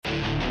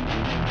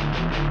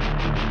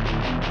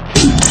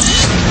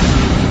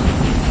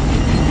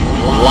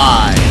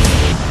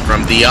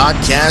the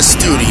ODDCAST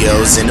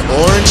studios in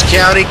Orange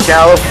County,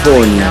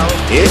 California.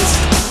 It's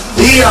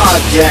the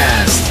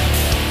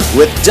ODDCAST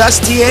with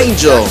Dusty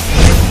Angel,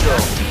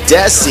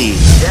 Desi,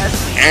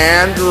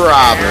 and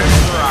Robert.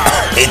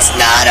 It's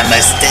not a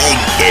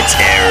mistake, it's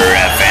Error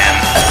FM.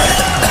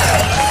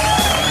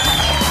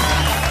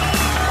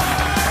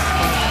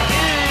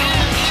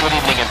 Good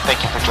evening and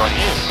thank you for joining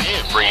us.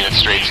 Bringing it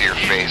straight to your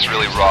face,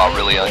 really raw,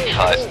 really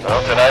uncut.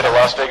 Well, tonight a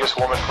Las Vegas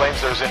woman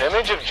claims there's an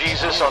image of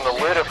Jesus on the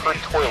lid of her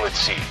toilet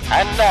seat.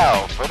 And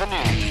now for the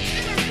news.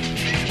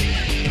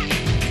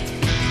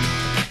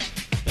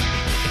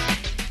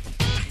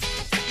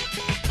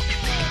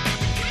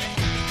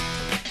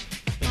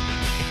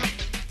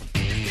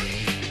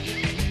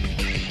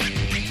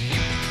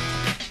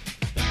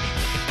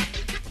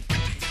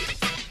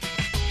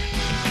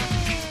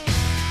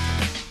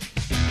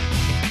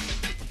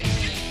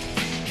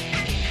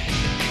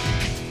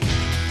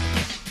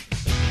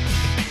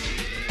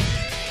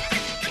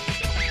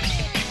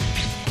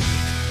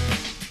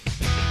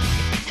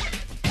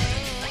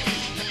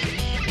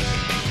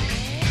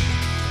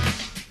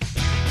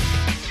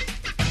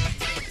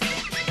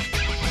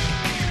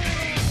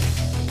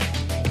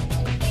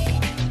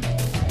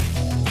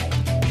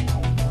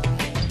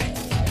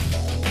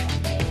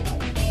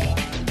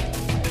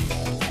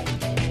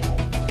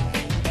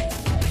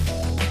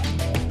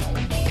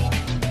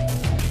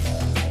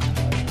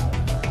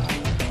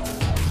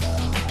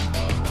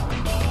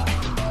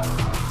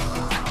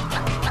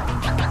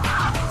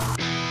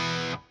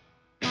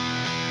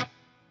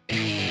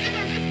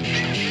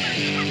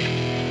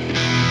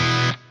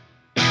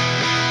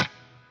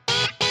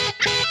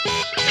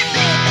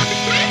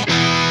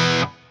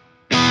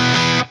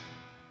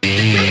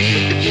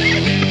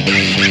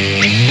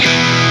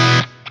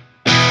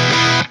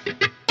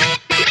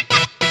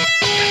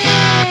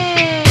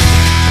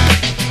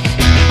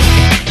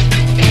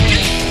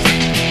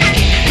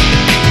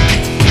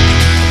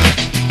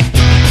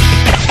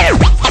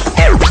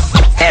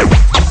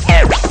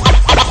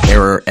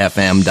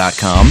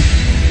 FM.com.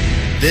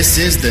 This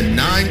is the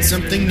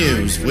 9-something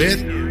news with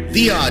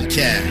the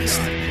ODDCAST.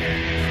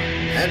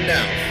 And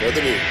now for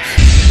the news.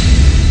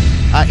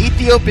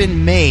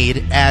 Ethiopian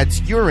maid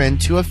adds urine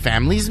to a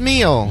family's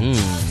meal.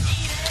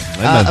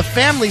 A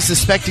family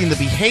suspecting the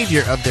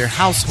behavior of their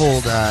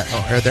household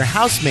or their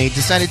housemaid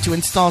decided to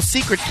install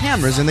secret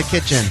cameras in the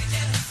kitchen.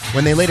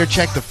 When they later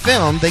checked the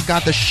film, they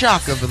got the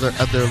shock of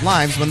their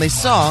lives when they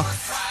saw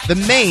the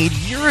maid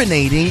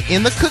urinating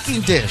in the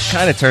cooking dish.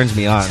 Kind of turns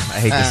me on. I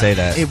hate to say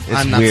that. It's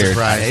I'm not weird.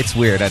 surprised. It's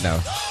weird, I know.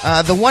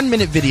 The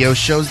 1-minute video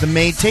shows the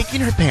maid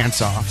taking her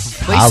pants off,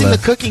 placing the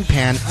cooking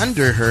pan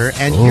under her,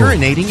 and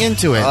urinating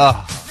into it.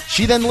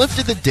 She then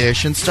lifted the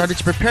dish and started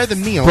to prepare the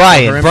meal for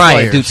her employer.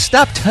 Brian, dude,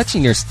 stop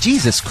touching your...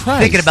 Jesus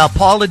Christ. Thinking about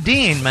Paula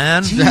Deen,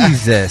 man.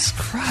 Jesus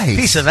Christ.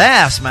 Piece of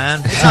ass,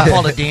 man. It's not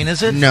Paula Deen,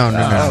 is it? No.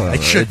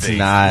 It should it's be.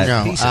 Not.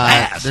 No, Piece of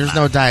ass. there's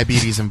no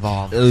diabetes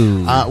involved.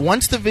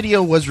 Once the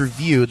video was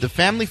reviewed, the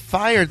family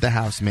fired the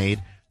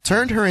housemaid,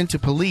 turned her into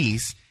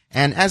police,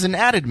 and as an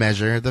added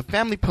measure, the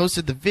family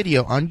posted the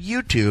video on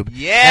YouTube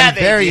and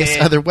various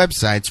other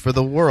websites for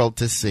the world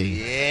to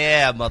see.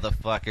 Yeah,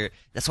 motherfucker.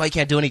 That's why you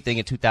can't do anything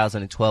in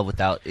 2012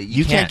 without...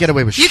 You can't get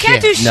away with shit. You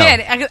can't do No.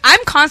 shit.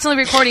 I'm constantly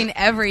recording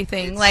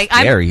everything. Like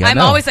I'm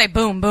always like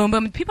boom, boom,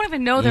 boom. People don't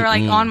even know they're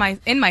like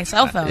in my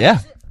cell phone. Yeah.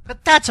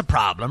 But that's a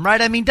problem,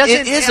 right? I mean, doesn't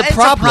It is a it's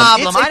problem.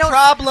 It's a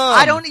problem.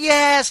 I don't.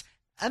 Yes.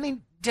 I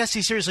mean,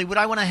 Jesse, seriously, would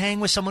I want to hang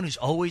with someone who's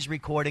always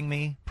recording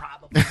me?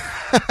 Probably.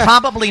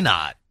 Probably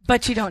not.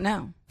 But you don't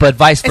know. But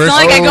vice versa. It's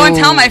not like I go and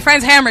tell my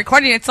friends, hey, I'm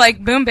recording. It's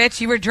like, boom, bitch,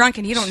 you were drunk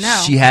and you don't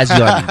know. She has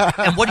you on.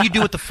 And what do you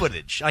do with the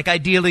footage? Like,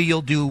 ideally,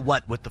 you'll do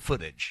what with the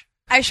footage?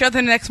 I show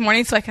them the next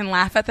morning so I can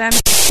laugh at them.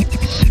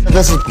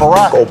 This is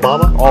Barack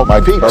Obama. All my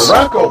people.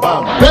 Barack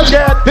Obama. Let's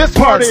get this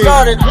party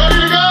started.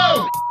 Ready to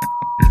go!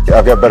 Yeah,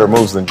 I've got better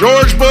moves than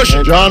George Bush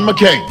and John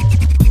McCain. Ready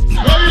to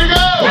go! Ready to go!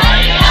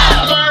 Fired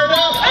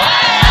up!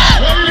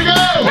 Ready to go!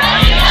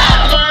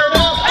 Fired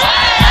up!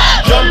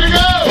 Jump to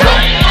go!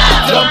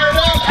 Jump up!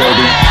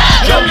 Baby!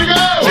 Jump to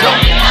go!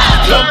 Fired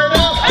up!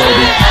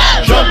 Baby!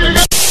 Jump to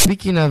go!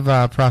 Speaking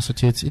of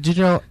prostitutes, did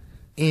you know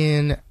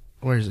in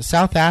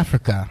South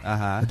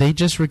Africa, they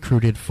just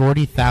recruited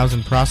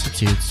 40,000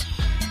 prostitutes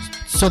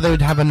so they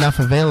would have enough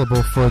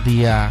available for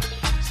the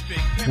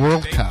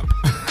World Cup.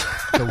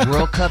 The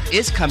World Cup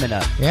is coming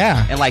up.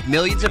 Yeah. And like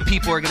millions of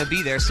people are going to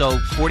be there, so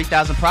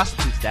 40,000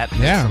 prostitutes, that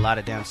makes a lot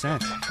of damn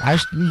sense.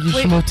 You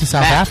should move to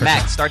South Africa.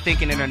 Max, start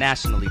thinking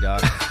internationally,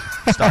 dog.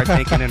 Start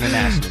thinking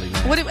internationally,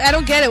 man. I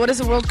don't get it. What does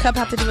the World Cup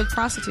have to do with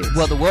prostitutes?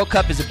 Well, the World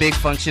Cup is a big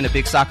function, a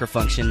big soccer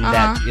function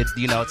that it's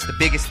the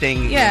biggest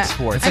thing in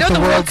sports. I know what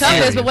the World Cup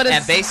is, but what is?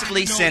 And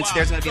basically, since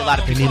there's going to be a lot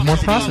of people need more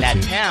visiting that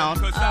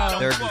prostitutes.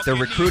 town, they're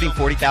recruiting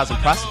 40,000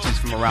 prostitutes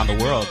from around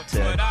the world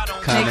to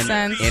come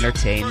and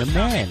entertain the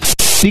men.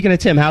 Speaking of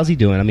Tim, how's he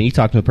doing? I mean, you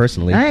talked to him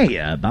personally. Hey,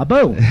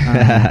 Babu.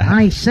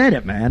 I said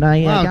it, man.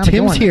 Wow,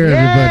 Tim's here, everybody.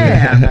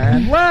 yeah,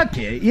 man. Look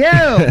at you,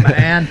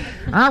 man.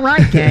 All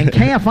right, gang.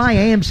 KFI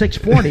AM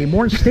 640,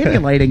 more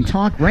stimulating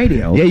talk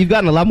radio. Yeah, you've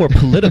gotten a lot more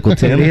political,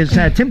 Tim. It is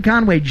Tim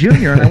Conway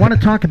Jr., and I want to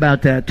talk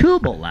about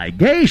tubal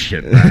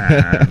ligation,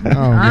 man.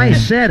 I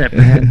said it,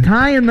 man.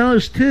 Tying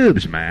those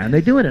tubes, man.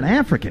 They do it in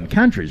African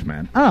countries,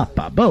 man.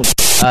 Babu.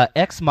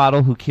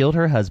 Ex-model who killed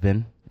her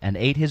husband and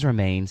ate his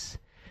remains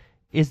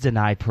is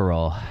denied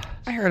parole.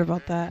 I heard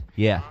about that.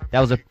 Yeah, that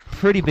was a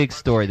pretty big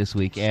story this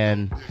week,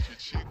 and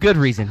good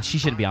reason. She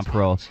shouldn't be on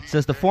parole. It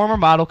says the former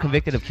model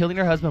convicted of killing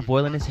her husband,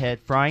 boiling his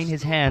head, frying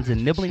his hands,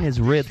 and nibbling his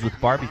ribs with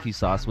barbecue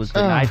sauce was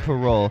denied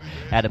parole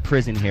at a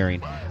prison hearing.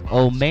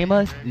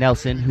 Omema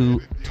Nelson, who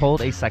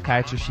told a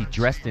psychiatrist she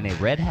dressed in a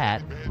red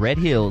hat, red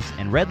heels,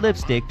 and red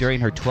lipstick during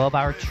her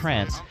 12-hour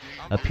trance,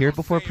 appeared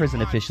before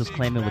prison officials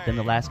claiming within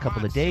the last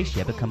couple of days she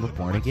had become a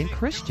born-again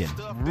Christian.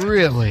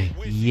 Really?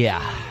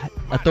 Yeah.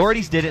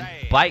 Authorities didn't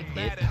bite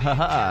it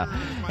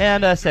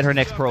and set her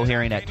next parole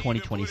hearing at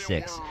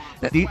 2026.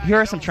 Here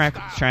are some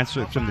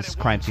transcripts from this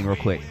crime scene real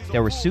quick.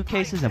 There were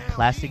suitcases and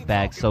plastic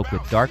bags soaked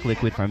with dark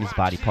liquid from his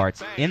body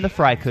parts in the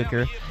fry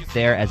cooker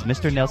there as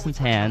Mr. Nelson's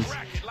hands.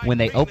 When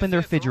they opened the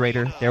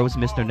refrigerator, there was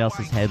Mr.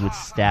 Nelson's head with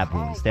stab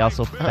wounds. They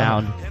also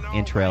found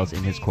entrails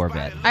in his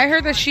Corvette. I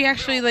heard that she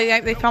actually,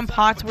 they found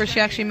pots where she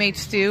actually made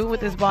stew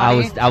with his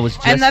body. I was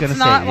just and that's gonna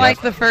not say,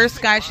 like the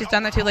first guy she's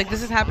done that to. Like,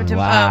 this has happened to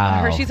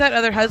her. She's had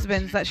other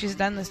husbands that she's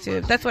done this to.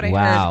 That's what I heard.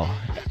 Wow.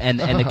 And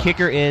the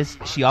kicker is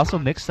she also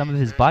mixed some of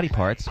his body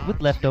parts with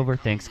leftover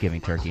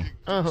Thanksgiving turkey.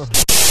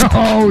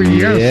 Oh,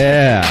 yes.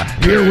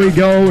 Yeah. Here we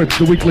go. It's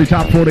the weekly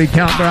Top 40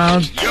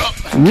 Countdown.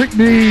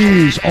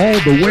 Whitney's all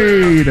the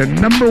way to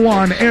number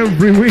one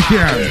every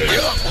weekend.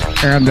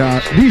 And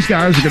these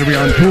guys are going to be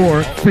on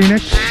tour.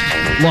 Phoenix,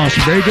 Las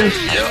Vegas,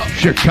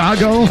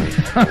 Chicago.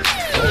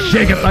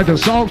 Shake it like a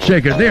salt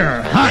shaker.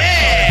 They're hot.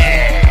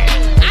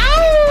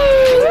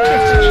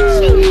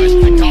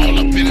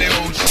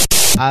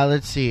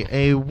 Let's see.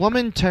 A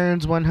woman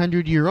turns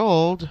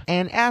 100-year-old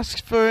and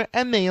asks for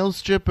a male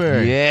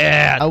stripper.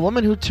 Yeah. A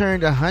woman who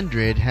turned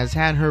 100 has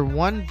had her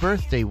one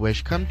birthday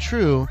wish come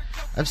true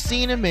of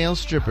seeing a male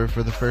stripper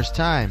for the first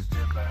time.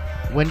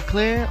 When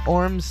Claire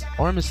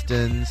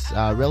Ormiston's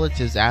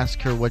relatives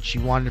asked her what she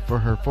wanted for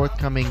her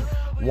forthcoming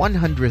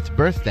 100th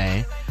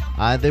birthday,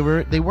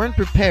 they weren't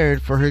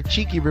prepared for her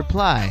cheeky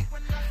reply.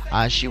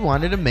 She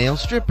wanted a male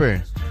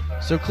stripper.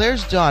 So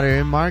Claire's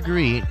daughter,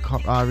 Marguerite,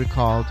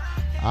 recalled,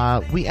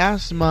 we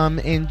asked Mum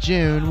in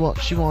June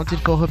what she wanted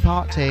for her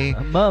party,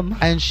 Mum,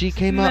 and she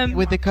came up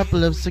with a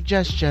couple of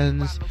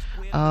suggestions.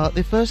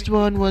 The first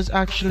one was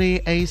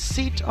actually a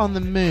seat on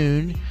the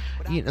moon.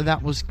 You know,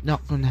 that was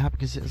not going to happen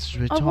because it's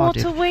retarded. I want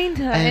to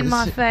winter in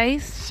my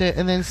face. So,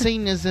 and then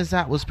seeing as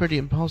that was pretty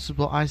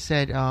impossible, I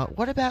said,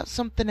 what about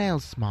something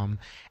else, Mum?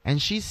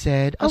 And she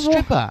said, a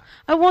stripper.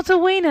 I want a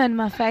wiener in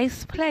my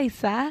face, please,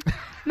 sir.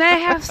 May I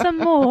have some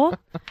more?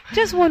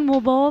 Just one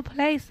more bowl,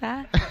 please,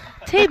 sir.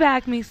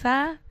 Teabag me,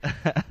 sir.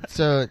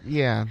 So,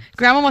 yeah.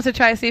 Grandma wants to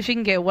try to see if she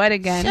can get wet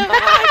again.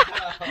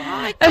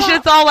 That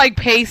shit's all like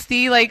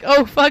pasty. Like,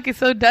 oh, fuck, it's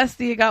so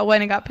dusty. It got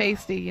wet and got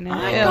pasty, you know?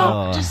 I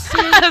got to see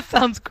that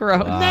sounds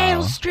gross.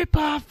 Male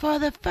stripper for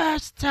the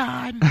first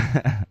time.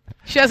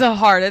 She has a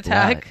heart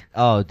attack.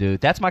 Oh,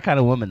 dude. That's my kind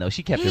of woman, though.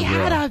 She kept it real. He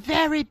had a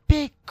very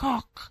big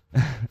cock.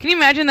 Can you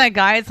imagine that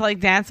guy? It's like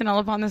dancing all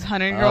up on this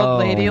 100-year-old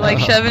lady, like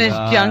shoving his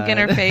junk in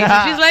her face.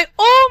 And she's like,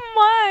 oh,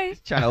 my.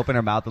 She's trying to open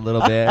her mouth a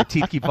little bit. Her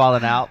teeth keep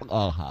falling out.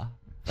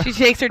 She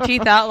shakes her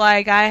teeth out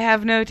like, I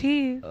have no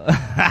teeth.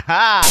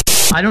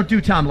 I don't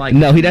do Tom Leykis.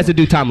 No, he doesn't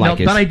do Tom Leykis.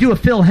 No, but I do a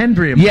Phil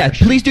Hendry impression.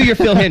 Yeah, please do your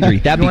Phil Hendry.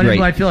 That'd be great.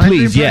 My Phil Hendry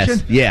please,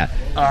 impression? yes,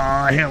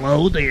 yeah.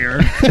 Hello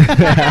there.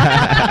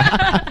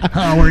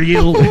 How are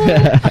you?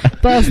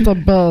 That's the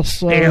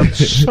best.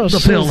 It's the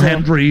Phil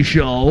Hendry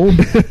Show.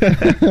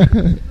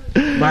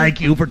 Thank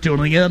you for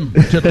tuning in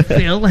to the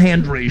Phil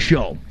Hendry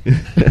Show.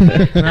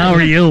 How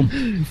are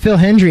you? Phil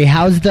Hendry,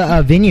 how's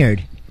the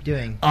vineyard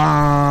doing?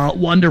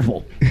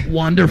 Wonderful.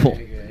 Wonderful.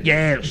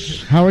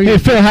 Yes. How are you? Hey,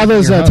 Phil, how are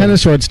those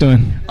tennis shorts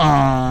doing?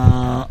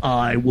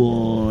 I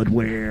would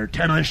wear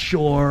tennis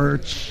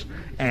shorts,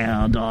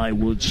 and I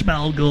would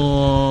smell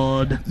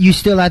good. You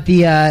still at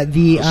the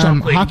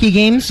hockey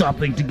games?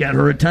 Something to get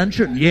her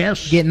attention,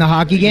 yes. Getting the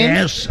hockey games?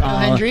 Yes. Phil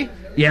Hendry?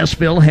 Yes,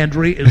 Phil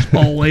Hendry is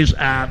always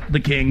at the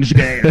Kings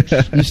games.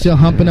 You still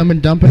humping them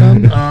and dumping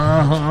them?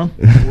 Uh-huh.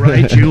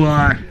 Right you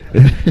are.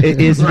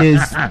 Is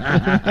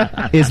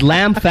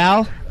Lamb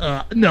foul?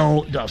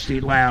 No,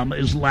 Dusty, Lamb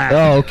is Lamb.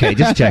 Oh, okay.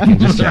 Just checking.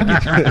 Well,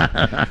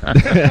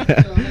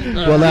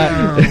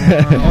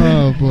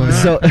 oh boy.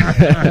 So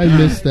I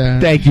missed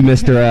that. Thank you,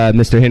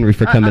 Mr. Henry,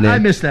 for coming in. I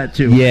missed that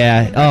too.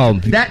 Yeah. Oh,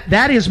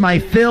 that is my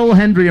Phil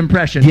Hendry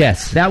impression.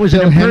 Yes. That was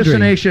Phil an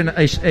impersonation,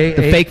 a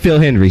fake Phil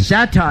Hendry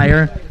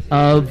satire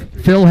of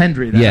Phil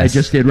Hendry that I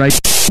just did right.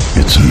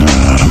 It's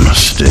not a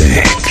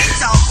mistake.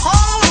 It's a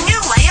whole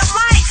new way of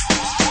life.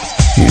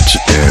 It's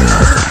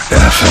Error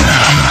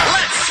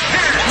FM.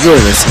 You're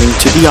listening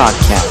to the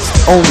ODDCAST.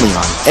 Only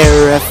on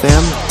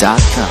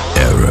ErrorFM.com.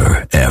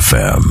 Error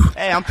FM.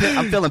 Hey, I'm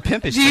feeling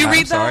pimpish. Do you tonight, read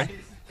I'm sorry.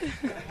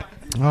 that?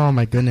 Oh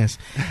my goodness!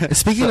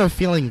 Speaking of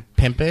feeling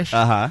pimpish,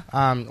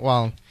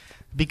 well,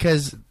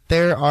 because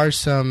there's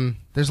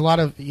a lot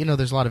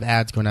of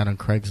ads going out on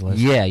Craigslist.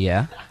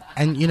 Yeah.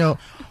 And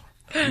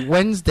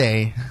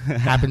Wednesday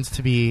happens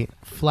to be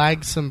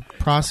Flag Some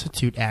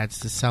Prostitute ads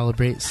to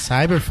celebrate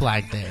Cyber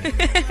Flag Day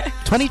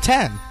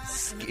 2010.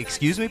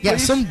 Excuse me, please? Yeah,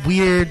 some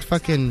weird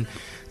fucking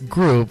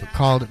group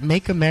called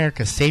Make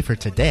America Safer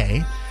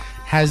Today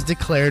has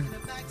declared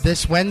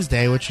this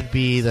Wednesday, which would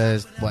be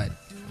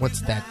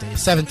what's that day?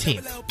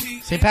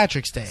 17th, St.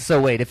 Patrick's Day.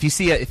 So wait, if you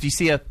see an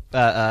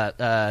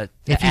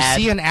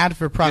ad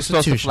for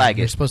prostitution,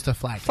 you're supposed to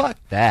flag it. Fuck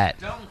that.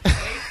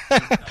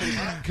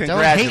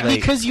 Don't hate me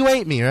because you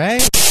ate me,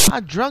 right?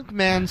 A drunk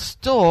man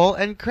stole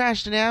and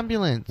crashed an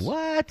ambulance.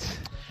 What?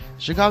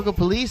 Chicago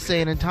police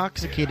say an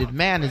intoxicated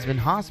man has been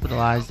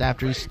hospitalized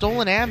after he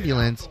stole an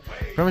ambulance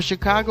from a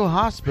Chicago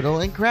hospital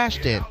and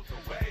crashed it.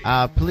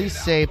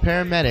 Police say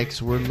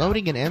paramedics were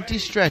loading an empty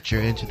stretcher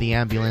into the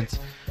ambulance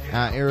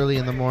early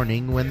in the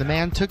morning when the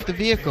man took the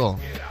vehicle.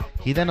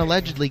 He then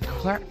allegedly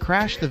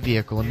crashed the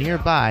vehicle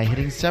nearby,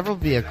 hitting several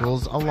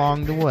vehicles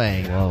along the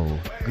way. Whoa.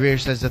 Greer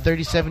says the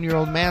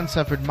 37-year-old man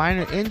suffered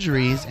minor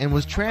injuries and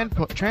was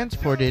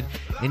transported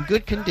in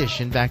good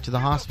condition back to the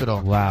hospital.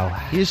 Wow.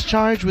 He is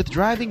charged with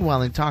driving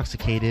while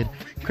intoxicated,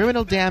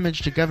 criminal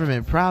damage to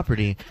government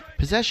property,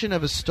 possession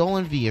of a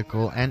stolen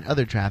vehicle, and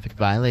other traffic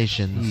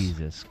violations.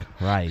 Jesus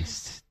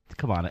Christ.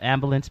 Come on,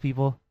 ambulance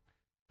people.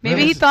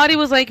 Maybe he thought he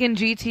was like in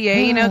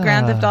GTA,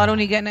 Grand Theft Auto,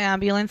 when you get in an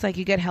ambulance, like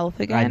you get health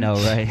again. I know,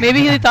 right? Maybe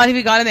he thought if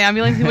he got in the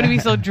ambulance, he wouldn't be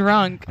so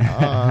drunk.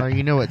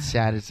 You know what's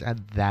sad is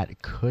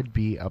that could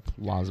be a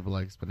plausible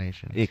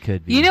explanation. It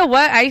could be. You know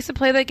what? I used to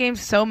play that game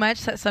so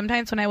much that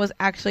sometimes when I was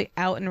actually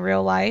out in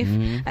real life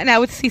and I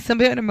would see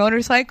somebody on a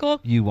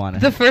motorcycle,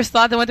 the first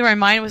thought that went through my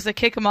mind was to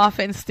kick him off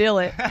it and steal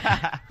it.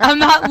 I'm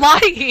not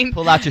lying.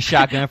 Pull out your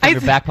shotgun from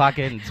your back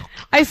pocket. And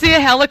I see a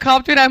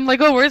helicopter and I'm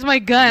like, oh, where's my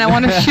gun? I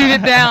want to shoot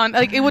it down.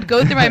 Like, it would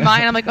go through my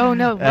mind. I'm like, oh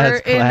no, we're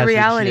in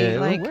reality.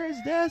 Shit. Like, where's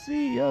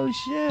Desi? Oh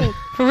shit.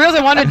 For real,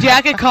 I want to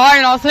jack a car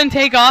and all of a sudden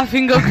take off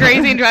and go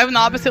crazy and drive in the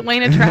opposite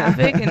lane of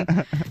traffic.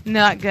 And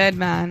not good,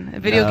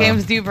 man. Video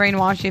games do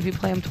brainwash you if you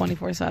play them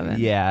 24/7.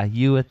 Yeah,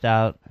 you with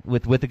a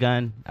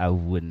gun, I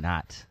would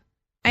not.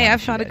 Hey,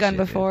 I've shot a gun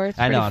before. It's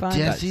pretty fun.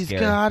 Jesse's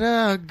got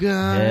a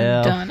gun.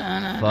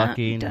 Hell,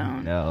 fucking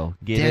no.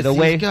 Get it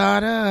away.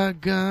 Got a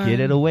gun. Get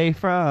it away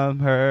from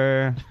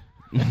her.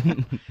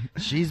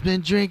 She's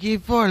been drinking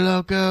Four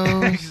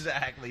Locos.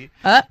 Exactly.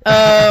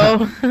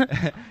 Uh-oh.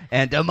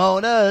 And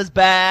Damona's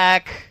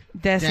back.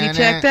 Desi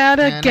checked out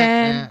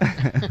again.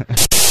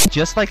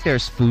 Just like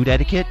there's food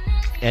etiquette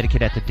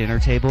at the dinner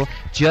table,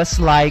 just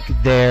like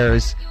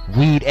there's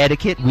weed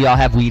etiquette. We all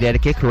have weed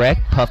etiquette,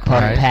 correct? Puff,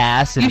 puff,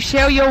 pass. And you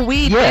share your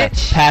weed,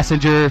 bitch.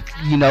 Passenger,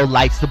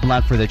 lights the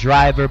blunt for the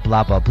driver,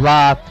 blah, blah,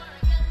 blah.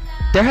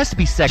 There has to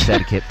be sex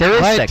etiquette. There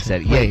is sex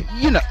etiquette. Wait.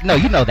 You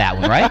know that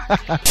one, right?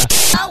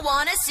 I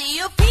wanna see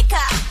you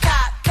peacock,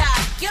 cock,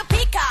 cock, you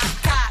peacock,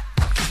 cock,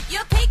 you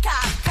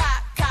peacock,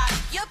 cock, cock,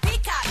 you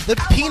peacock. The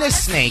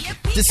penis snake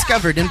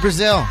discovered in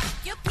Brazil.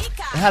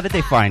 How did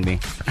they find me?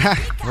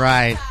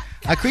 Right.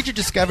 A creature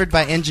discovered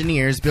by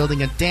engineers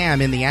building a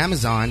dam in the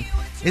Amazon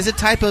is a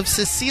type of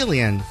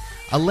caecilian,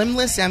 a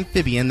limbless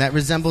amphibian that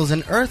resembles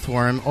an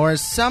earthworm, or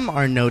as some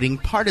are noting,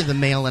 part of the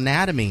male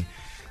anatomy.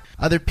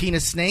 Other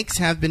penis snakes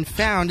have been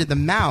found in the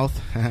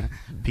mouth.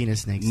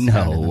 Penis snakes.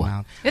 Found in the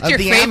mouth. It's your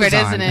favorite,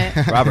 Amazon. isn't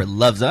it? Robert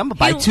loves them. I'm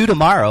going to buy 2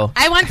 tomorrow.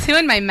 I want 2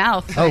 in my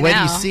mouth. Oh, wait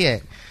now. till you see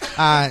it.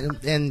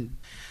 And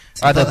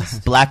are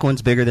the black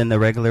ones bigger than the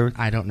regular?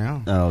 I don't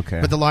know. Oh,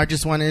 okay. But the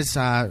largest one is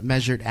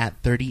measured at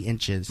 30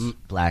 inches.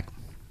 Black.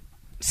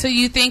 So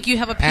you think you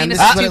have a penis?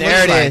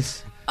 There it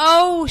is.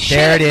 Oh, shit.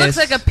 There it looks is.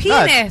 like a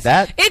penis.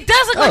 It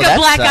does look like a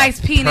black guy's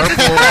penis.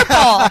 It's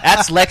purple.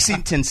 That's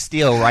Lexington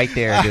Steel right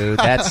there, dude.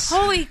 That's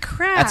Holy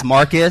crap. That's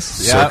Marcus.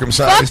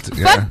 Circumcised.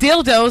 Fuck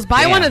dildos.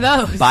 Buy one of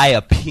those. Buy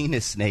a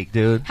penis snake,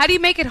 dude. How do you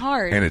make it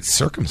hard? And it's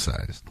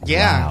circumcised.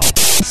 Yeah. Wow.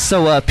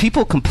 So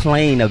people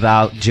complain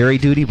about jury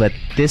duty, but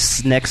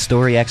this next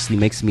story actually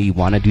makes me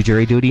want to do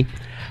jury duty.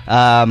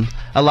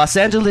 A Los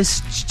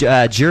Angeles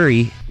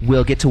jury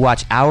will get to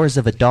watch hours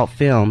of adult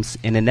films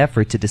in an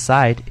effort to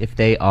decide if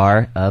they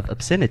are of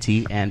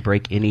obscenity and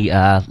break any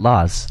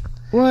laws.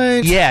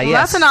 What? Yeah, Well,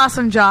 that's an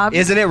awesome job.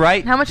 Isn't it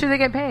right? How much do they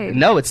get paid?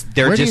 No,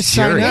 they're Where do just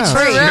you sign jury. up?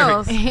 For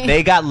reals.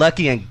 They got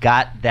lucky and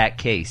got that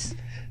case.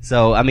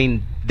 So, I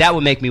mean, that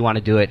would make me want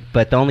to do it.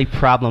 But the only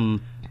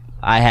problem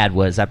I had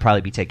was I'd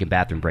probably be taking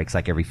bathroom breaks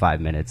like every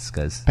 5 minutes.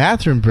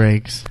 Bathroom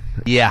breaks?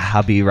 Yeah,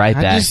 I'll be right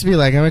back. I'd just be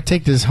like, I'm going to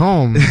take this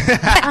home.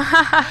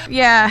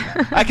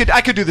 Yeah. I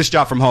could do this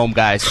job from home,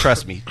 guys.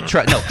 Trust me.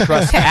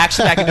 Trust.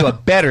 Actually, I can do a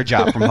better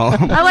job from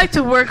home. I like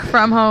to work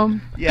from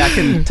home. Yeah, I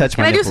can touch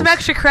my Can I do nipples. some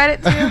extra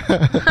credit, too?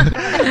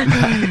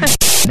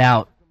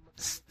 Now,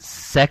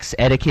 sex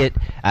etiquette.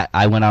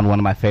 I went on one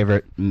of my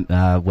favorite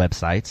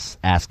websites,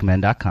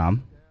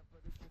 askmen.com.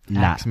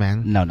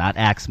 Axeman. No, not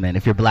Axeman.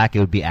 If you're black, it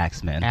would be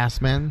Axeman.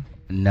 Assman.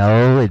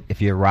 No,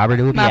 if you're Robert,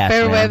 it would be My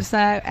favorite Axeman.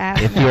 website,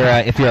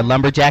 Axeman. If you're a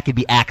lumberjack, it'd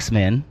be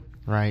Axeman.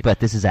 Right. But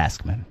this is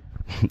Axeman.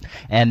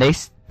 And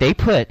they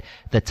put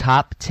the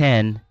top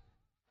 10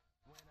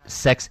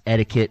 sex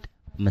etiquette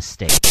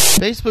mistakes.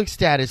 Facebook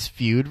status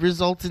feud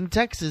results in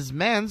Texas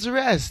man's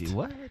arrest.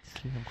 What?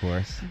 Of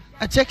course.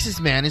 A Texas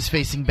man is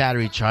facing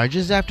battery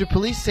charges after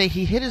police say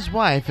he hit his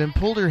wife and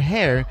pulled her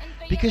hair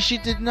because she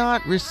did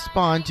not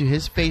respond to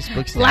his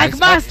Facebook status. Like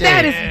my update.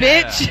 status,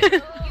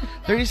 bitch.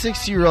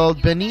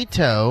 36-year-old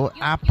Benito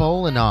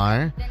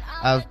Apolinar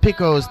of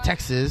Pecos,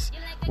 Texas,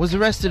 was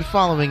arrested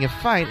following a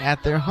fight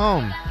at their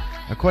home.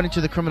 According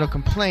to the criminal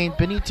complaint,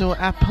 Benito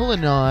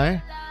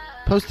Apolinar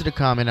posted a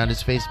comment on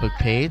his Facebook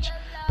page,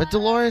 but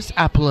Dolores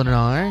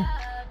Apolinar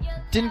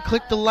didn't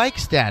click the like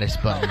status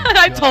button.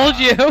 I told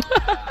you.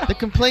 The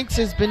complaint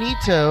says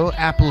Benito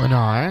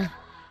Apolinar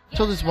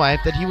told his wife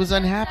that he was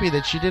unhappy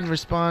that she didn't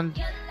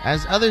respond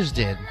as others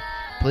did.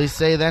 Police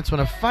say that's when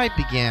a fight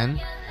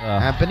began.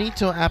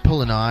 Benito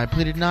Apolinar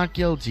pleaded not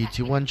guilty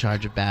to one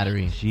charge of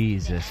battery.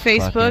 Jesus.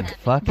 Facebook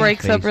fucking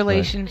breaks up Facebook.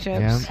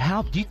 relationships.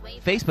 Yeah.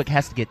 Facebook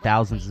has to get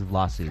thousands of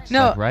lawsuits.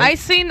 No, stuff, right?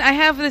 I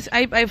have this.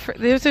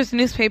 There's this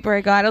newspaper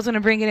I got. I was going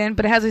to bring it in,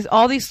 but it has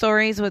all these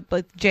stories with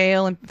like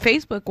jail and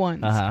Facebook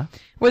ones.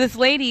 Where this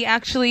lady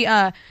actually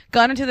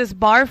got into this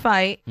bar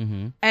fight,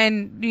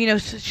 and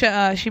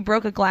she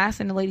broke a glass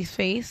in a lady's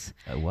face,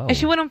 and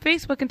she went on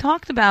Facebook and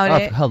talked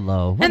about it.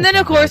 Hello. And then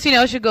of course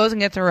she goes and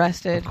gets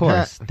arrested. Of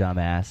course,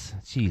 dumbass.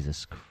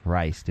 Jesus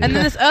Christ, dude. And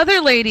then this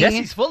other lady.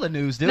 Jesse's full of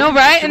news, dude. No,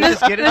 right? And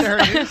this get into her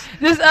news.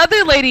 This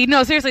other lady.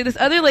 No, seriously, this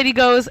other lady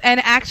goes and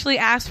actually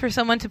asked for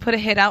someone to put a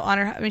hit out on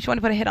her. I mean, she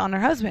wanted to put a hit on her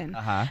husband.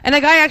 And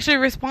the guy actually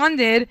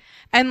responded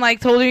and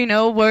told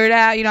her, word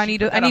out. I need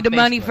the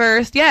money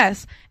first.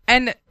 Yes.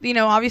 And,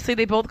 obviously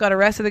they both got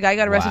arrested. The guy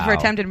got arrested for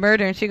attempted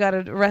murder, and she got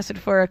arrested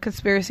for a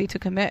conspiracy to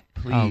commit.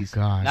 Please. Oh,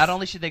 gosh. Not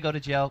only should they go to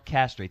jail,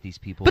 castrate these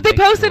people. But they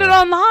posted it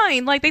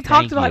online. They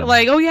talked about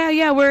it. Oh,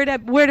 yeah, where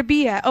to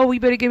be at. Oh, you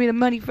better give me the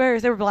money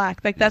first. They were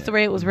black. That's the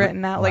way it was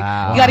written out. You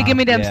got to give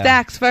me them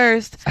stacks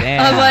first.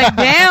 Damn. I was like,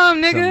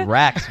 damn, nigga. Some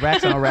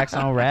racks on racks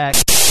on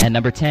racks. And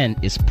number 10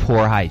 is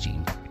poor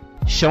hygiene.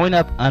 Showing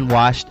up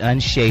unwashed,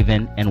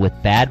 unshaven, and with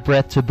bad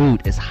breath to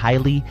boot is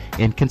highly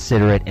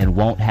inconsiderate and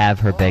won't have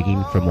her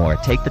begging for more.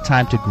 Take the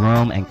time to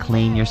groom and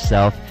clean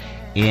yourself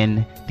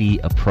in the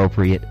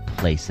appropriate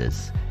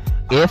places.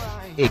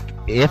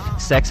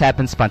 If sex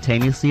happens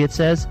spontaneously, it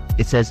says,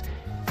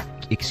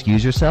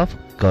 excuse yourself,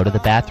 go to the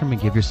bathroom, and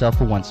give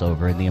yourself a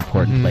once-over in the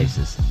important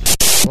places.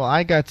 Well,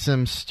 I got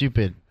some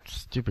stupid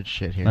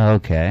shit here.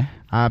 Okay.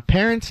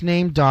 Parents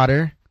name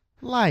daughter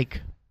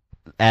like.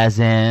 As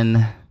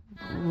in...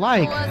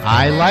 Like.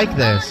 I like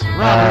this.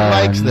 Robert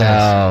likes this.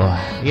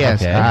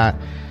 Yes. Okay.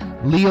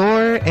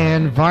 Lior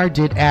and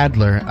Vardit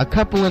Adler, a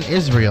couple in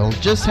Israel,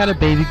 just had a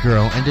baby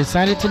girl and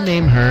decided to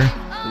name her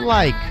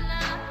like.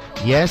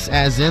 Yes,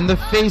 as in the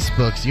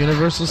Facebook's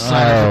universal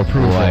sign of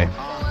approval. Boy.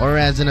 Or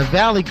as in a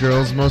Valley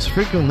girl's most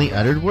frequently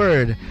uttered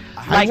word.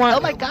 Oh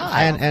my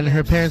God. And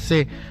her parents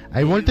say,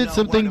 I wanted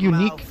something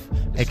unique,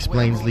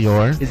 explains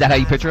Lior. Is that how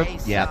you picture him?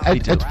 Yeah.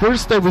 At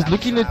first, I was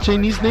looking at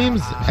Chinese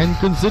names and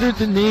considered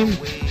the name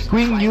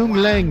Qing Yung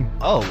Lang.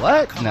 Oh,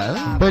 what?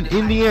 No. But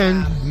in the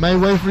end, my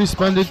wife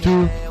responded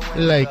to,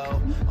 like.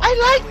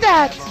 I like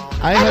that.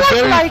 I have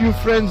very few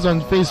friends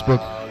on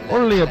Facebook,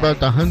 only about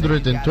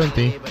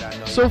 120.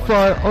 So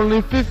far,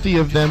 only 50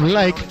 of them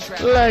like.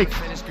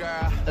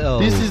 Oh,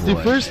 this is the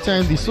first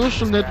time the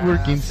social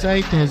networking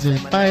site has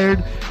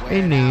inspired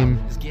a name.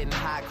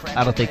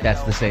 I don't think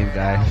that's the same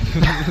guy.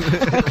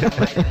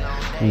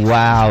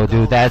 Wow,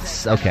 dude,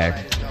 that's okay.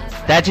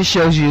 That just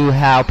shows you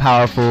how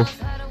powerful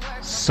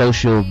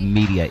social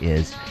media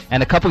is.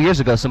 And a couple years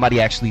ago,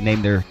 somebody actually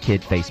named their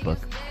kid Facebook.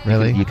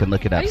 Really? You can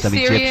look it up. Are you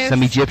serious?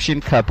 Some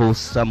Egyptian couple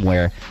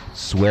somewhere,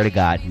 swear to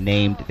God,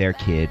 named their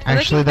kid.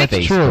 Actually, that's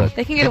Facebook. true.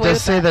 They can get it away does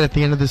with say that. that at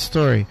the end of the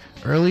story.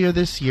 Earlier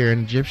this year,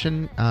 an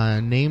Egyptian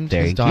named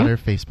his daughter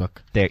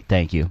Facebook.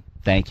 Thank you.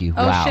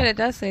 Oh, wow. shit, it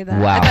does say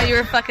that. Wow. I thought you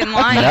were fucking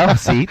lying. No,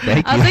 see,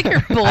 thank you. I was like, you're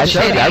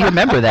bullshitting. I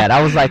remember that.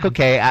 I was like,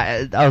 okay.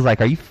 I was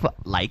like, are you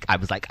I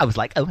was like,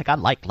 oh my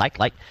God, like.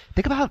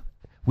 Think about,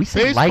 we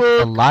say Facebook. like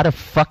a lot of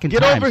fucking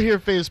Get times. over here,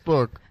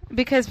 Facebook.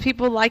 Because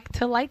people like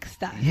to like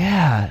stuff.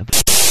 Yeah.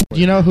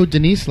 You know who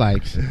Denise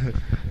likes?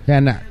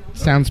 And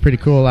sounds pretty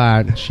cool.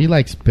 She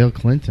likes Bill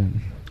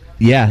Clinton.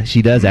 Yeah,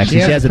 she does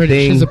actually. She has a thing.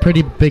 She has a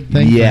pretty big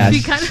thing. Yeah,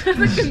 She kind of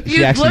has a confused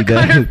she actually look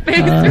on her does. face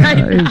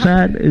right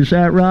now. Is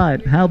that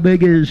right? How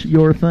big is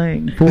your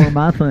thing for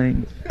my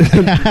thing?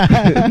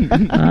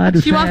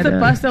 She wants to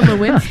bust on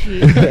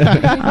Lewinsky.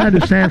 I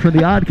understand for the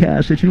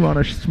oddcast that you want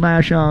to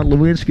smash on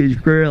Lewinsky's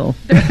grill.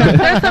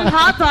 There's some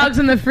hot dogs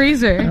in the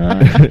freezer.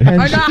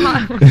 And Or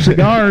not hot.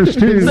 cigars,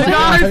 too.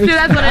 Cigars, too.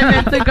 That's what I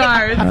meant.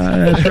 Cigars.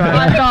 That's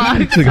right. Hot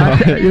dogs.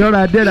 You know what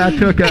I did? I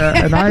took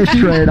an ice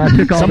tray and I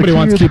took all Somebody the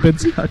wants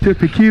Cupids. I took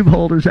the cube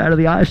holders out of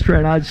the ice tray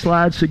and I'd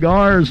slide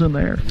cigars in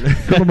there,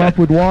 fill them up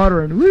with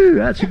water, and woo,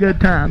 that's a good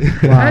time.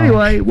 Wow.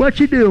 Anyway, what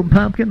you doing,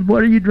 Pumpkin?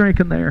 What are you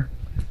drinking there?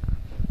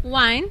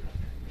 Wine.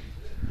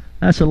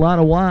 That's a lot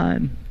of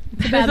wine.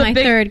 It's about my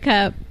third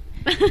cup.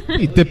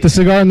 You dip the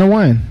cigar in the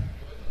wine.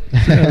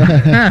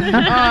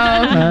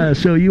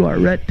 So you are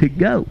ready to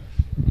go.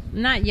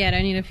 Not yet.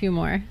 I need a few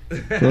more.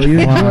 Well, you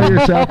enjoy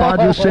yourself. I'll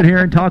just sit here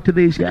and talk to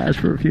these guys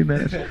for a few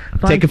minutes.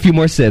 Take a few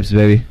more sips,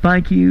 baby.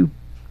 Thank you,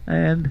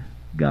 and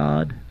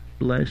God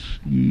bless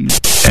you.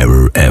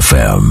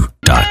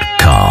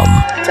 ErrorFM.com.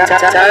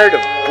 Tired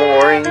of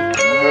boring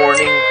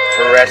morning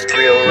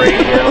terrestrial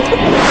radio?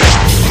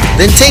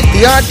 Then take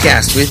the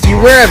Oddcast with you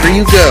wherever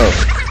you go.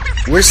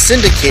 We're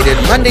syndicated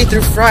Monday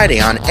through Friday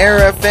on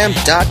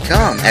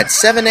ErrorFM.com at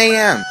 7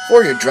 a.m.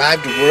 for your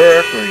drive to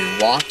work or your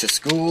walk to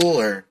school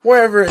or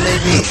wherever it may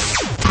be.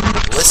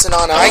 Listen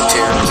on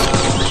iTunes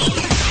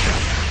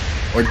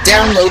or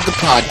download the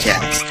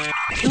podcast.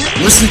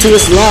 Listen to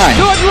us live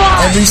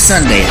every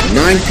Sunday at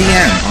 9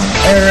 p.m. on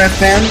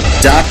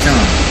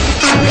ErrorFM.com.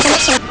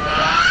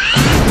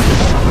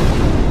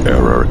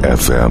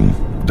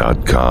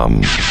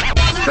 ErrorFM.com.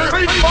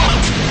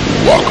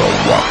 Waka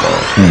waka.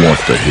 Who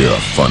wants to hear a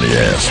funny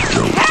ass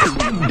joke?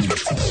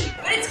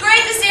 But it's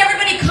great to see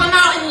everybody come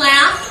out and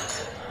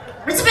laugh.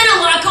 There's been a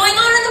lot going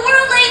on in the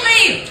world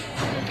lately.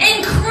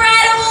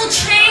 Incredible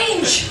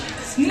change.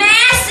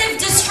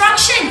 Massive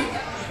destruction.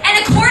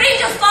 And according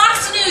to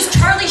Fox News,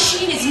 Charlie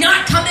Sheen is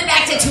not coming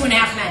back to 2.5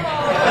 Men.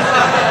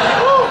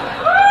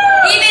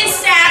 Even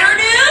sadder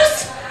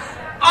news,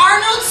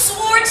 Arnold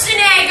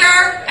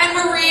Schwarzenegger and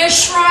Maria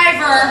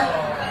Shriver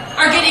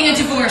are getting a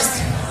divorce.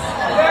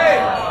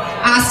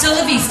 Hasta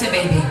la vista,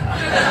 baby.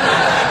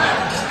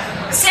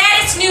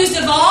 Saddest news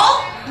of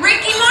all,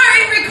 Ricky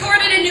Martin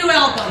recorded a new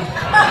album.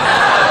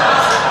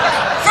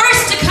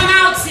 First to come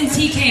out since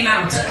he came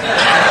out.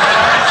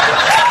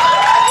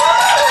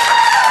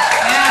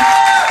 Yeah.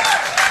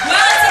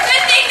 Well, it's a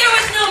good thing there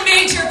was no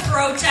major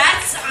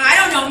protests. I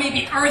don't know,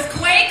 maybe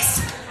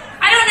earthquakes.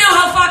 I don't know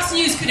how Fox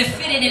News could have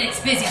fit it in its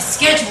busy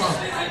schedule.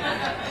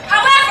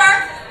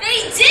 However,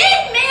 they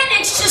did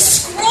manage to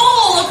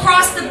scroll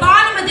across the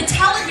bottom of the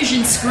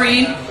television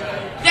screen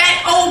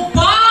that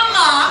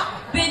Obama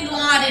bin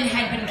Laden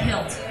had been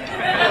killed.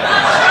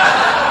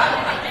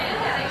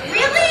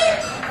 Really?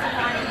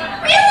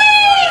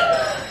 Really?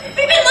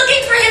 We've been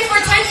looking for him for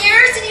 10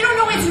 years and you don't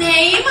know his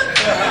name?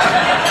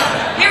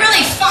 They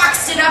really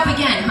foxed it up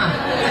again, huh?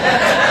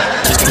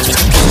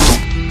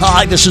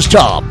 Hi, this is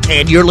Tom,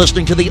 and you're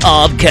listening to the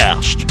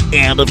Oddcast.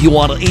 And if you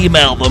want to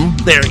email them,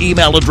 their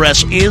email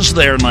address is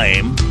their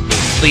name,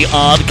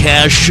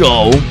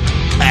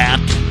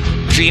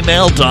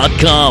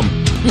 theoddcastshow@gmail.com.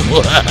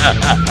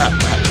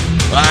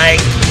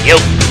 Thank you.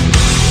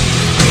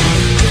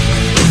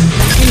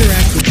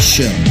 Interact with the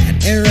show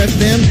at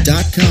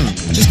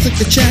ErrorFM.com. Just click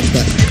the chat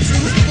button.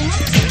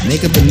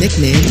 Make up a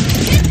nickname.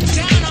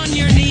 Down on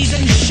your knees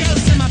and show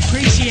some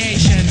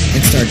appreciation.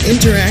 And start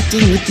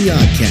interacting with the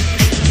Oddcast.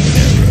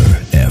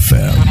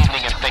 FM. Good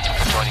evening and thank you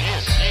for joining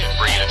us.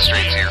 Bringing it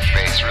straight to your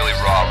face, really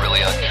raw,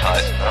 really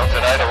uncut. Well,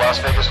 tonight a Las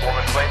Vegas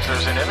woman claims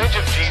there's an image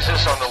of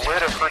Jesus on the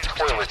lid of her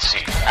toilet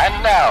seat.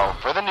 And now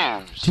for the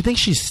news. Do you think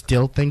she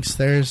still thinks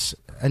there's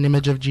an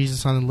image of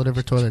Jesus on the lid of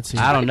her toilet seat?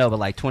 I don't know, but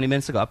like 20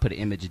 minutes ago, I put an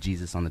image of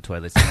Jesus on the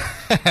toilet seat.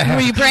 Were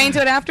you praying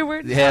to it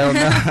afterwards? Hell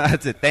no. I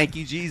said, thank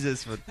you,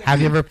 Jesus.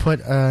 Have you ever put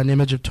an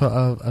image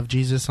of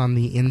Jesus on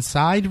the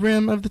inside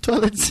rim of the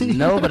toilet seat?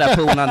 No, but I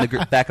put one on the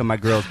back of my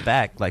girl's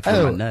back, like for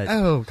my nut.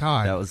 Oh,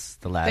 God. That was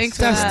the last. Thanks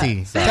for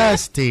Dusty. that.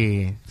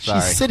 Dusty.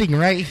 Sorry. She's sitting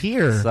right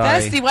here. Sorry.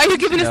 Dusty, why are you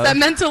giving us that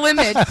mental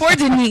image? Poor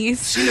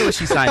Denise. She knew what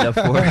she signed up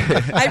for.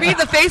 I read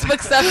the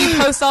Facebook stuff you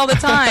post all the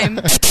time.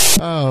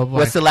 Oh, boy.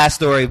 What's the last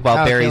story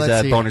while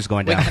Barry's boner's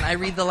going down? Wait, can I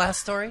read the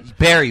last story?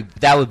 Barry,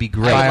 that would be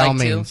great. I would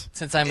like to,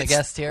 since I'm a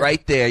guest here.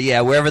 Right there,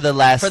 yeah, wherever the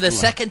last... For the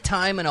second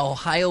time, an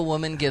Ohio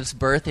woman gives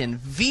birth in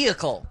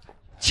vehicle.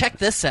 Check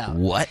this out.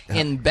 What?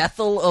 In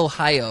Bethel,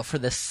 Ohio, for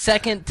the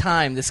second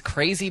time, this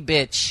crazy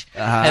bitch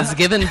has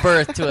given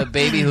birth to a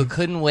baby who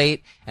couldn't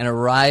wait and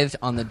arrived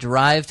on the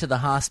drive to the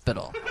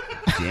hospital.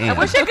 Damn. I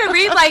wish I could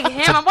read like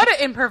him. I want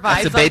to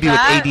improvise. That's a baby like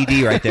that. with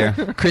ADD right there.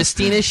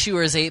 Christina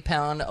Schuer's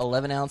 8-pound,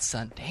 11-ounce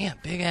son. Damn,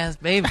 big-ass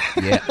baby.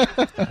 Yeah.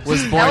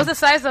 Was born. That was the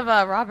size of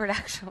Robert,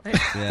 actually.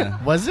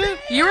 Yeah. Was it?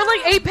 You were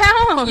like 8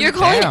 pounds. You're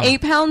calling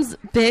 8 pounds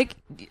big?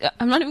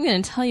 I'm not even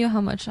going to tell you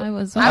how much I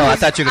was. I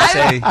thought you were going to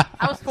say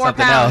I was 4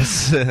 something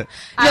pounds. else.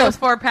 I was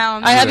 4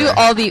 pounds. I have you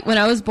all beat. When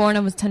I was born, I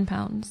was 10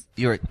 pounds.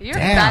 You're a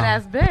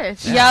badass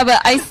bitch. Yeah,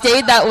 but I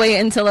stayed that way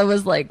until I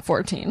was like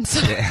 14. So.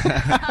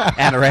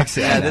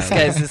 Anorexia. Yeah,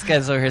 this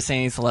guy's over here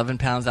saying he's 11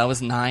 pounds. I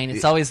was 9.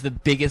 It's always the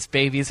biggest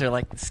babies are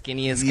like the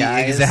skinniest guys. Yeah,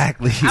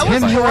 exactly. I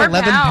was Tim, you were 4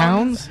 11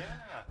 pounds. pounds?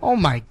 Oh,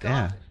 my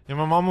God. Yeah,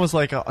 my mom was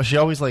like, she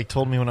always like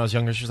told me when I was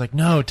younger, she was like,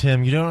 "No,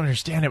 Tim, you don't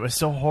understand. It was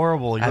so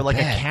horrible. You're like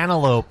bet. a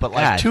cantaloupe, but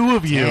like God 2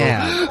 of you."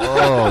 Damn.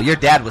 Oh, your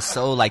dad was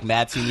so like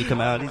mad seeing you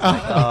come out. He's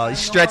like, oh, he's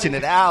stretching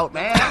it out,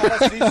 man.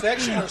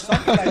 C-section or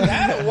something like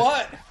that, or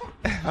what?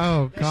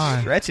 Oh,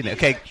 God. Stretching it.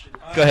 Okay.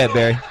 Go ahead,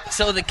 Barry.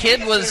 So the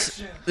kid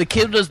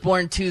was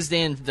born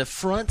Tuesday in the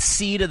front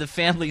seat of the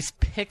family's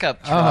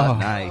pickup truck. Oh,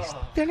 nice.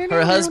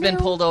 Her husband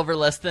pulled over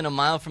less than a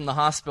mile from the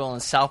hospital in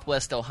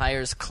southwest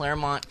Ohio's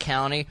Claremont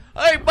County.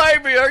 Hey,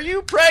 baby, are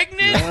you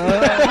pregnant?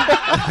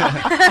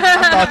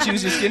 I thought you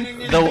was just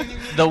kidding.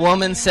 The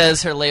woman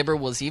says her labor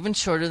was even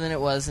shorter than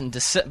it was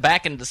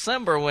back in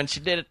December when she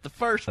did it the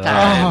first time.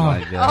 Oh,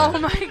 my God. Oh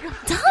my god.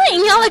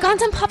 Dang, y'all like on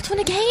popped one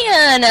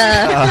again.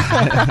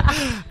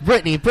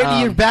 Brittany,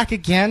 you're back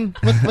again?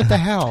 What the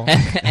hell?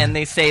 And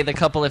they say the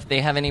couple, if they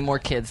have any more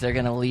kids, they're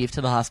going to leave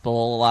to the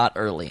hospital a lot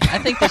early. I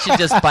think they should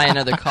just buy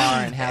another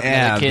car and have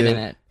another kid in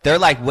it. They're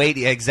like, wait,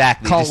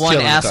 exactly. Call just one chill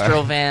in the car.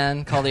 Astro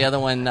van, call the other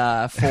one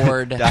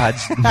Ford. Dodge,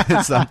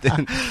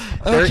 something.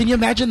 Can you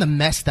imagine the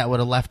mess that would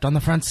have left on the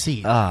front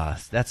seat?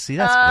 That's gross, dude.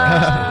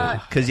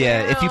 Because,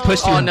 if you push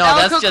Oh, no,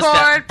 that's Umbilical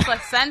just... cord,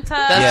 placenta.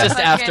 That's just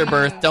fucking-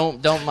 afterbirth.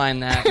 Don't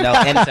mind that. No,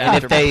 and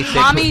if they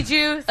Mommy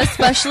juice.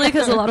 Especially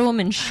because a lot of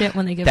women shit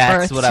when they give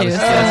birth, that's what I was too.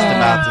 just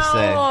about to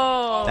say.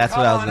 Oh. That's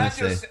what I was going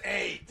to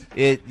say.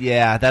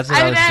 That's what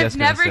I was I've just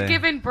going to never say.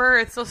 given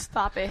birth, so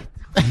stop it.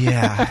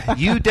 Yeah,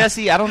 you,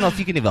 Desi, I don't know if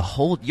you can even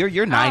hold.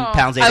 You're 9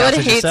 pounds 8 I would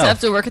ounces hate yourself. to have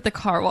to work at the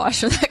car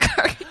wash when that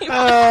car came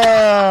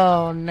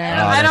Oh, no.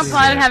 I don't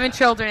plan on having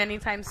children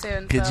anytime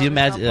soon. Could so you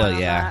there's imagine? no Oh point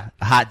on yeah, that.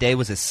 a hot day.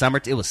 Was it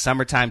summer? It was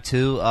summertime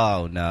too.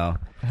 Oh no.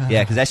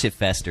 Yeah, because that shit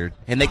festered,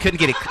 and they couldn't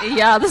get it.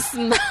 Yeah, the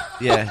smell.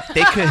 Yeah,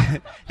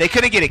 they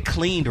couldn't get it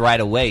cleaned right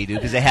away, dude,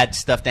 because they had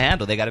stuff to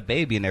handle. They got a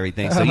baby and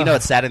everything, so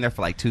it sat in there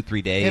for like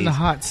 2-3 days In the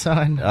hot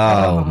sun.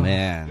 Oh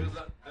man.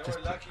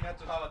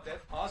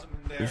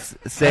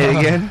 Say it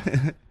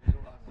again.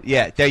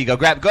 Yeah, there you go.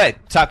 Go ahead.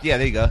 Talk. Yeah,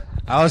 there you go.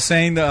 I was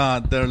saying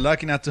they're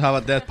lucky not to have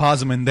a dead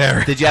possum in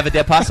there. Did you have a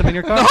dead possum in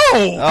your car? No!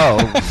 Oh.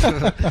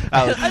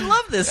 I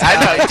love this. I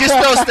know. Just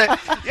those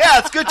yeah,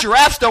 it's good.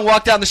 Giraffes don't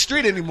walk down the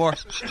street anymore.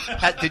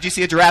 Did you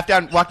see a giraffe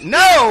walk? No!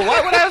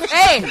 Why would I?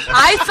 Hey,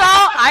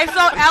 I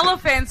saw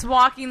elephants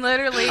walking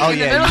literally in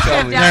the middle of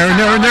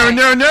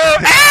downtown.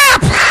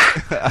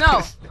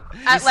 No.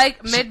 At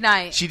like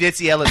midnight. She did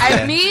see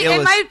elephants. Me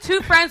and my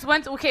 2 friends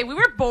went to, we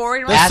were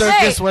bored. The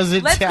circus was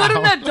in let's town.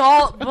 go to an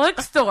adult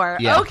bookstore.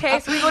 Yeah. Okay,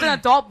 so we go to an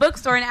adult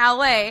bookstore in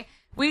LA.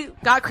 We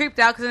got creeped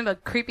out because there were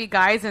creepy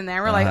guys in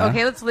there. We're like,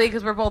 okay, let's leave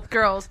because we're both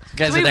girls.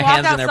 Guys so with we their walk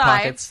hands in outside. their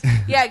pockets.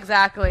 Yeah,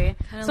 exactly.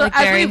 Kinda So like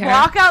as Barry we hair.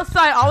 walk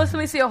outside, all of a sudden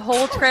we see a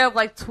whole trail of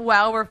like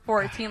 12 or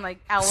 14 like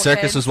elephants.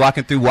 Circus was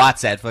walking through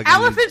Watts at fucking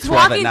Elephants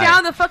 12 at walking night.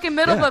 down the fucking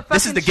middle of a fucking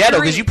This is the ghetto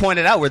because street. you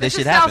pointed out where this shit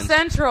is South happens.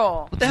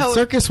 Central. What the hell? The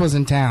circus was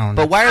in town.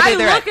 But why are they I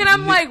there? look and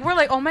I'm like, we're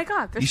like, oh my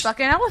god, there's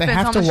fucking elephants They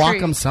have on to the walk street.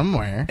 them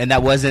somewhere. And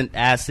that wasn't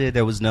acid.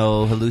 There was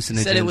no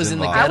hallucinogens. Said it was in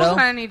the involved. I ghetto? wasn't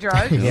on any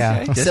drugs.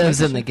 Yeah. It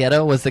says in the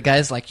ghetto was the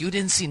guys like, you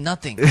didn't see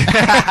nothing. You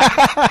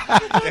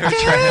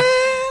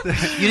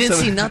didn't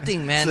see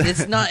nothing, man.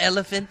 It's not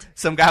elephant.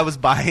 Some guy was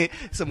buying.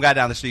 Some guy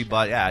down the street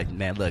bought. Yeah,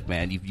 man. Look,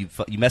 man. You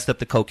messed up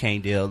the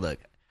cocaine deal. Look,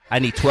 I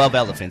need 12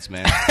 elephants,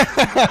 man.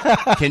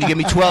 Can you give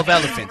me 12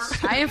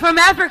 elephants? I am from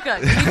Africa.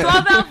 Give me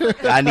 12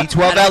 elephants. I need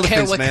 12 I don't elephants,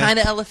 care what man. kind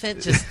of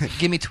elephant. Just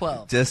give me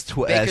 12. Just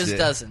 12. Baker's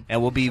dozen.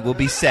 And we'll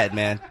be set,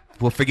 man.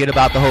 We'll forget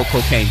about the whole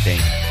cocaine thing.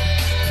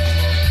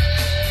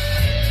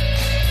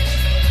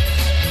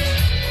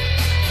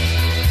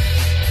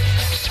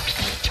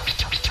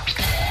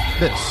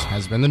 This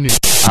has been the news.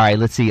 All right,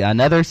 let's see.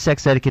 Another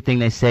sex etiquette thing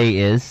they say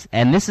is,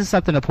 and this is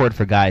something important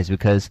for guys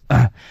because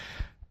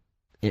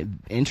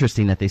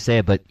interesting that they say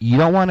it, but you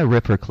don't want to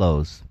rip her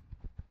clothes.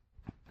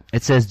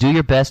 It says, do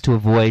your best to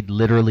avoid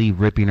literally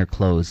ripping her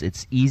clothes.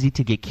 It's easy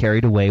to get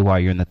carried away while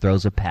you're in the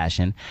throes of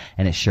passion,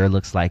 and it sure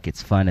looks like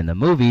it's fun in the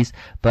movies,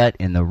 but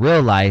in the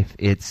real life,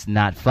 it's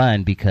not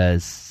fun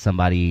because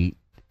somebody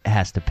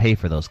has to pay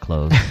for those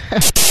clothes.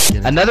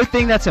 Another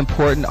thing that's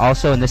important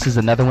also, and this is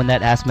another one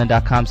that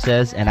AskMen.com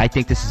says, and I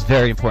think this is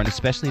very important,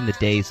 especially in the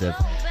days of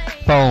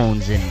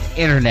phones and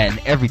internet and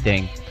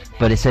everything,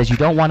 but it says you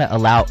don't want to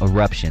allow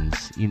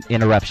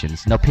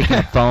interruptions. No picking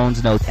up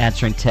phones, no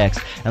answering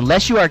texts.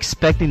 Unless you are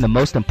expecting the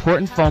most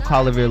important phone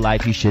call of your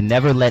life, you should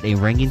never let a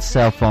ringing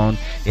cell phone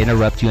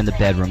interrupt you in the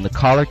bedroom. The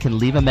caller can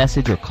leave a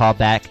message or call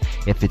back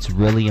if it's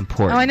really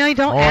important. Oh, I know you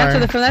don't answer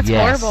the phone. That's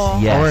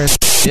horrible. Yes.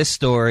 This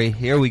story,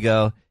 here we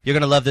go. You're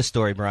going to love this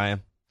story,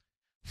 Brian.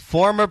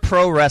 Former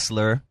pro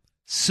wrestler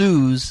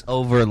sues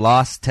over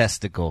lost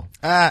testicle.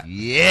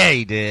 Yeah,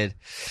 he did.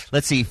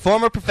 Let's see.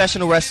 Former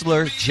professional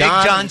wrestler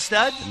John... Big John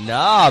Studd?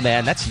 No,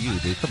 man, that's you,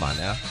 dude. Come on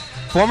now.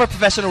 Former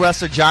professional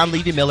wrestler John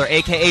Levy Miller,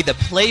 a.k.a. the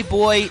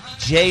Playboy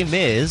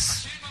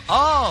J-Miz.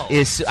 Oh.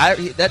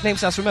 That name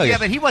sounds familiar. Yeah,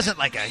 but he wasn't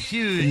like a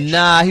huge...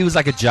 Nah, he was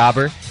like a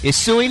jobber. Is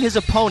suing his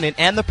opponent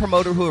and the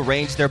promoter who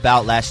arranged their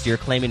bout last year,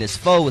 claiming his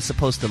foe was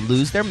supposed to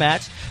lose their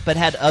match, but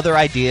had other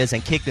ideas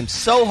and kicked him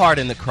so hard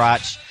in the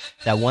crotch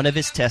that one of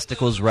his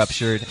testicles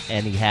ruptured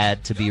and he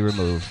had to be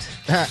removed.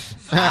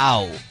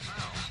 Ow.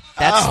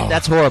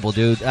 That's horrible,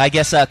 dude. I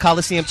guess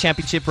Coliseum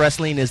Championship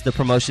Wrestling is the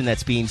promotion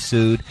that's being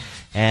sued.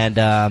 And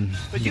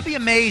but you'd be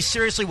amazed,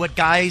 seriously, what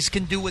guys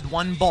can do with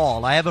one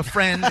ball. I have a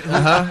friend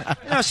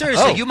who,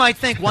 seriously, you might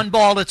think one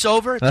ball, it's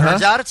over. It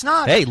turns out it's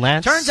not. Hey,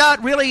 Lance. Turns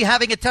out really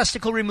having a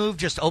testicle removed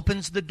just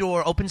opens the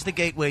door, opens the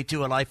gateway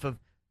to a life of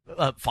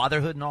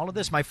fatherhood and all of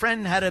this. My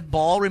friend had a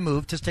ball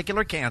removed,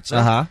 testicular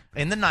cancer,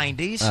 in the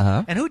 90s.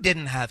 And who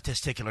didn't have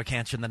testicular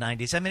cancer in the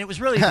 90s? I mean, it was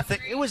really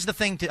it was the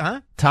thing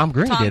to, Tom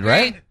Green did,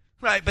 right?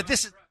 Right, but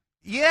this is,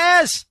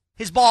 yes,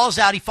 his ball's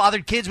out. He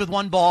fathered kids with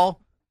one ball.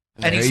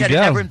 And he said it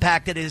never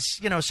impacted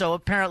his, so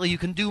apparently you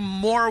can do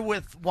more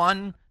with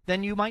one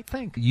than you might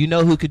think. You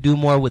know who could do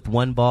more with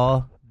one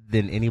ball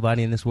than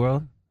anybody in this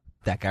world?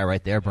 That guy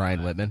right there,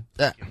 Brian Whitman.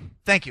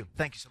 Thank you.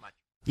 Thank you so much.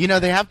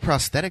 They have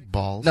prosthetic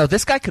balls. No,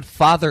 this guy could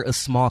father a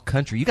small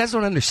country. You guys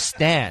don't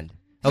understand.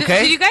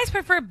 Okay? Do you guys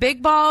prefer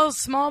big balls,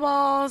 small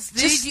balls?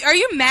 Are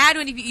you mad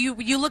when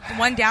you look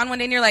one down one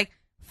day and you're like,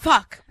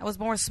 fuck, I was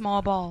born with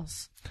small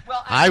balls?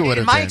 Well, I would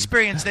have. In my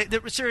experience,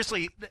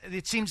 seriously,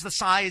 it seems the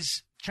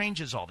size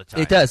changes all the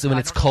time. It does. When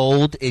it's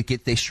cold,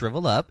 they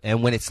shrivel up,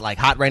 and when it's like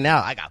hot right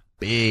now, I got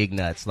big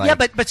nuts. Like,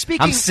 but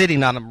speaking, I'm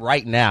sitting on them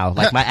right now.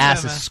 Like my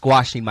ass is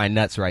squashing my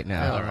nuts right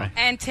now. All right.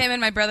 And Tim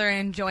and my brother are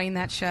enjoying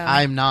that show.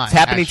 I'm not. It's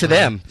happening to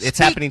them. It's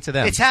happening to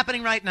them. It's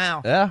happening right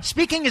now. Yeah.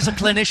 Speaking as a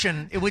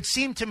clinician, it would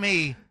seem to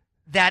me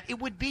that it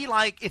would be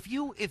like if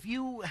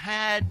you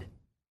had.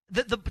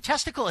 The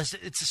testicle it's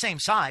the same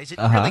size. It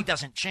really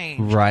doesn't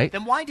change. Right.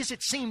 Then why does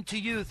it seem to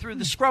you through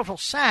the scrotal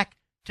sac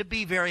to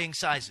be varying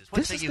sizes?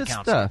 What say you,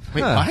 counsel? Stuff.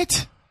 Wait,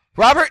 what?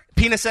 Robert,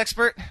 penis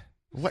expert.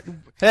 What?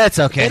 That's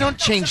okay. They don't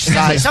change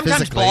size. Sometimes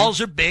physically. balls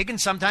are big, and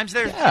sometimes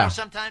they're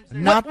sometimes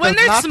they're when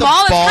they're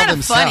small, it's kind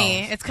of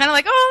funny. It's kind of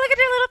like, oh, look at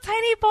their little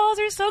tiny balls.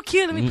 They're so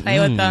cute. Let me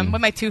play with them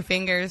with my 2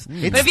 fingers.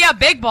 But if you have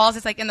big balls,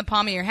 it's like in the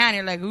palm of your hand.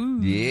 You're like,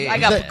 ooh, I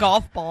got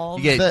golf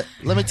balls. Let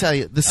me tell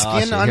you, the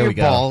skin on your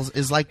balls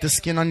is like the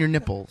skin on your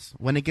nipples.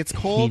 When it gets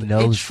cold,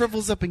 it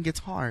shrivels up and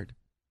gets hard.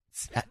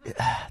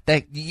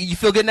 You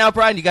feel good now,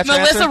 Brian? You got your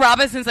Melissa answer?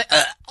 Robinson's like,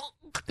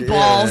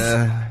 balls.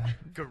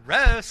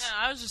 Gross. No,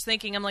 I was just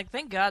thinking, I'm like,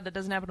 thank God that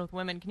doesn't happen with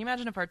women. Can you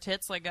imagine if our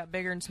tits got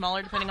bigger and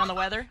smaller depending on the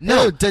weather?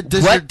 No,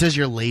 does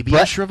your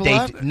labia shrivel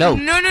up? No,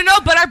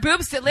 but our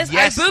boobs, our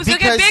boobs do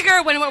get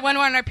bigger when we're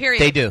on our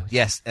period. They do,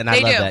 yes, and I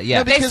love that.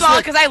 Yeah, they swell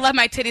because I love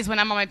my titties when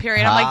I'm on my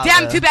period. I'm like,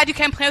 damn, too bad you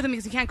can't play with them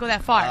because you can't go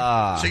that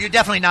far. So you're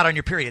definitely not on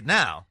your period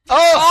now.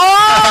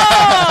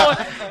 Oh,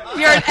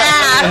 you're an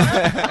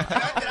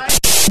ass.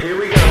 Here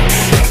we go.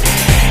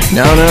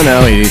 No,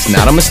 it is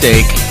not a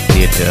mistake.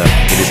 It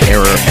is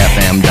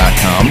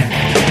errorfm.com.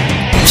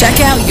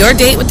 Check out Your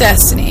Date with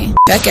Destiny.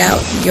 Check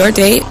out Your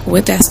Date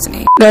with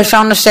Destiny. They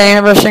sound the same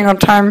every single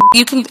time.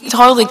 You can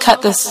totally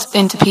cut this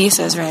into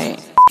pieces, right?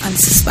 On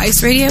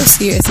Spice Radio,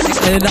 seriously.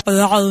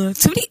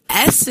 Too many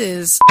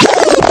S's.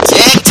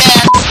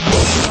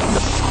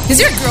 Does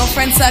your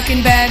girlfriend suck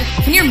in bed?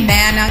 Can your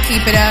man not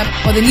keep it up?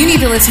 Well, then you need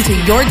to listen to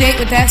Your Date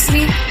with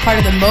Destiny, part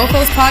of the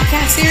Mofos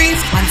podcast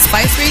series on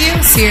Spice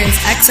Radio, Sirius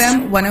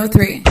XM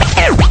 103.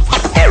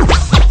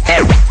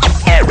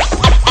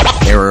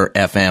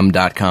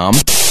 errorfm.com.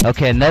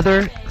 Okay,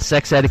 another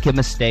sex etiquette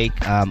mistake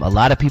a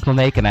lot of people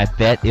make, and I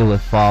bet it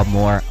would fall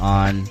more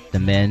on the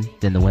men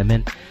than the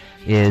women,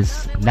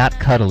 is not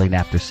cuddling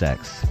after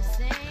sex.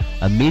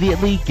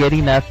 Immediately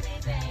getting up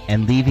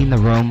and leaving the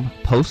room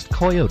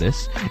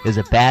post-coitus is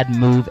a bad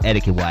move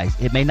etiquette-wise.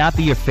 It may not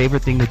be your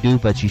favorite thing to do,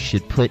 but you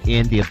should put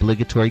in the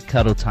obligatory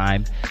cuddle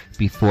time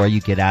before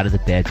you get out of the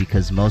bed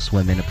because most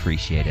women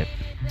appreciate it.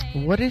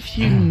 What if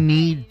you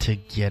need to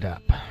get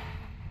up?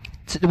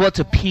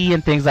 To pee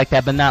and things like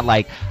that, but not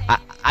like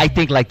I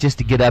think like just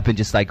to get up and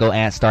just like go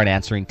and start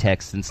answering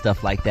texts and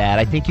stuff like that.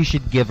 I think you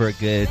should give her a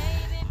good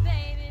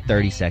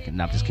 30 seconds.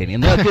 No, I'm just kidding.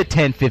 A good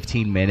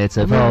 10-15 minutes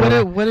of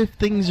what if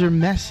things are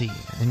messy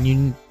and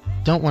you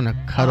don't want to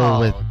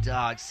cuddle with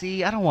dog?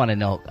 See, I don't want to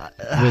know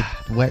with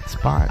wet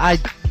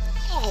spots.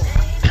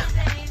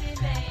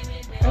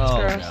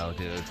 Gross. No,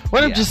 dude.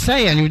 What I'm just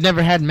saying, you've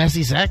never had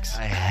messy sex?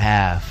 I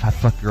have. I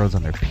fucked girls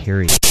on their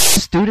period.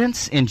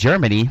 Students in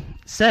Germany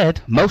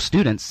most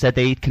students said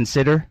they'd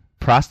consider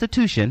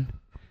prostitution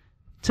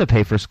to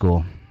pay for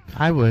school.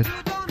 I would.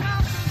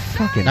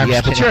 Fucking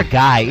yeah, but you're a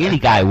guy. Any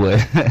guy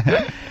would.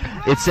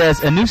 It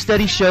says, a new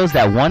study shows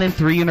that 1 in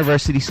 3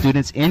 university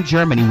students in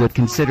Germany would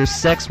consider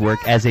sex work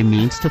as a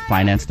means to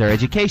finance their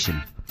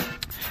education.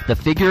 The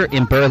figure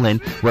in Berlin,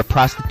 where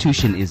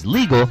prostitution is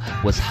legal,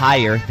 was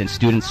higher than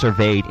students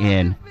surveyed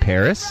in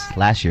Paris,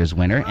 last year's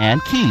winner, and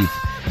Kyiv.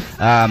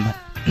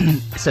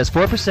 It says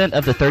 4%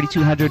 of the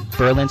 3,200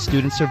 Berlin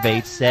students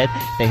surveyed said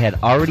they had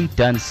already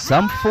done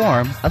some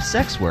form of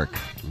sex work.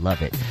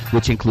 Love it.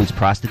 Which includes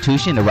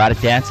prostitution, erotic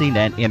dancing,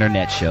 and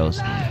internet shows.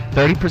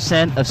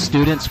 30% of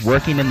students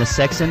working in the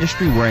sex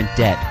industry were in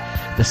debt.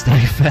 The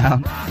study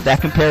found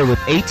that compared with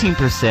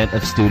 18%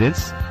 of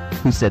students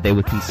who said they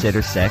would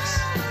consider sex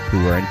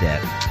who were in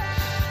debt.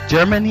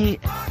 Germany,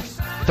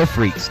 they're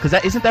freaks. Because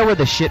isn't that where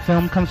the shit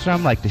film comes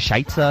from? Like the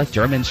Scheitze,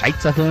 German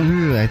Scheitze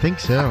film? Ooh, I think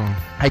so.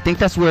 I think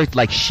that's where it's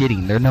like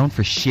shitting. They're known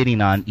for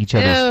shitting on each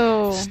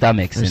other's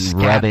stomachs Or and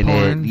scat rubbing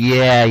porn. it.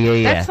 Yeah.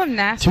 That's some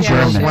nasty Two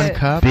girls, shit. one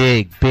cup.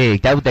 Big.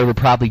 They were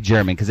probably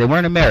German because they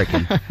weren't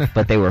American,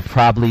 but they were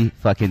probably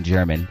fucking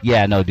German.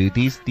 Yeah, no, dude.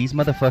 These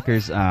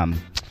motherfuckers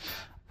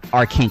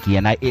are kinky,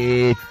 and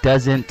it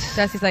doesn't.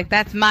 Dusty's like,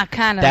 that's my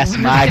kind of. That's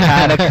my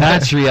kind of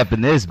country up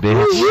in this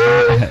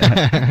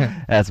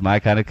bitch. That's my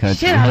kind of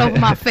country. Shit all over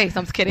my face.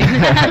 I'm just kidding.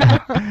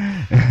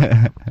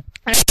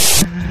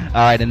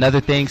 All right, another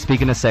thing,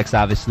 speaking of sex,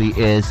 obviously,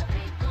 is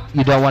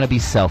you don't want to be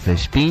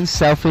selfish. Being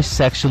selfish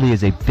sexually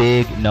is a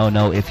big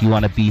no-no if you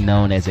want to be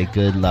known as a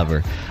good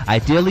lover.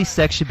 Ideally,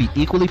 sex should be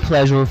equally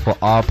pleasurable for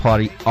all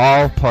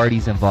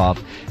parties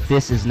involved.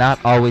 This is not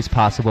always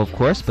possible, of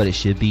course, but it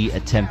should be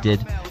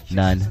attempted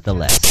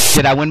nonetheless.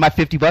 Did I win my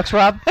 $50,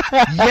 Rob?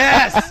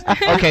 Yes!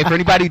 Okay, for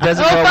anybody who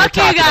doesn't know Oh, what we're fuck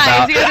you talking guys.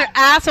 about. You guys are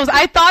assholes.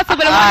 I thought so,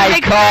 but I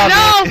wanted to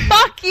make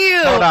fuck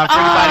you. Hold on, for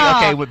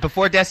anybody. Okay,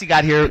 before Desi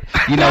got here,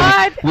 you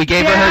know, we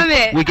gave her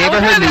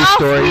her news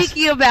stories.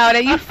 Sneaky about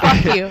it. You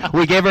fuck you.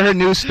 We gave her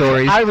news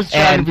stories. I was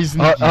trying to be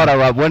sneaky. Hold on,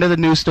 Rob. One of the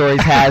news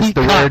stories has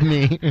the word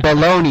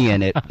baloney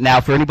in it.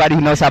 Now, for anybody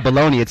who knows how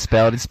baloney it's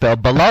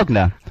spelled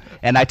Bologna.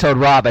 And I told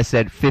Rob, I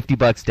said, $50,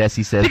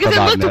 Desi says Because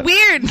Bologna. it looked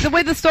weird. The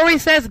way the story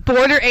says,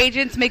 border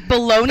agents make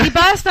baloney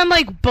bust. I'm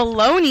like,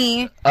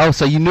 baloney? Oh,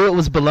 so you knew it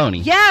was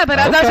baloney? Yeah, but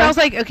Okay. I was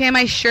like, okay, am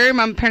I sure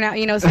I'm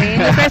saying this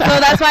right? So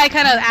that's why I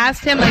kind of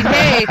asked him, like,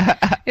 hey,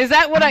 is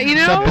that what I'm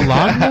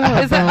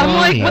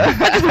like, what the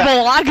fuck is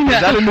Bologna?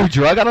 Is that a new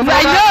drug? I don't know.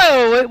 I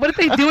know. What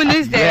are they doing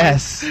these days?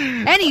 Yes.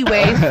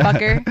 Anyways,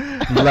 fucker.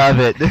 Love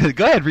it.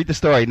 Go ahead, read the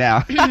story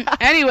now.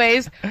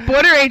 Anyways,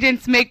 border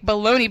agents make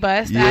baloney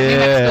bust at New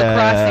Mexico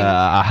crossing.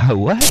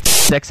 What?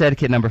 Sex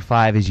etiquette number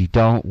 5 is you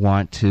don't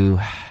want to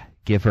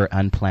give her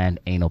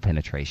unplanned anal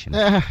penetration.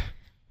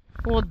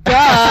 Well,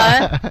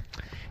 duh.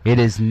 It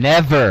is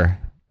never,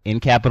 in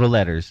capital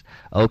letters,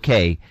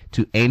 okay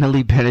to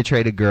anally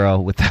penetrate a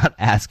girl without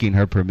asking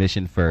her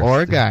permission first.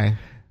 Or a guy.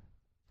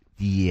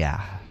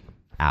 Yeah.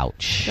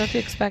 Ouch. Don't you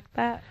expect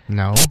that?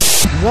 No.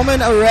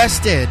 Woman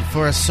arrested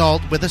for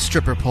assault with a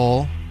stripper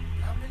pole.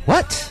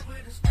 What?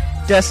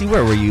 Desi,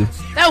 where were you?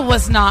 That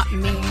was not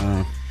me.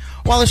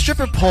 While a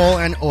stripper pole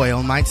and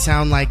oil might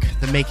sound like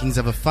the makings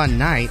of a fun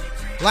night,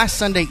 last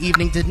Sunday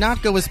evening did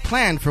not go as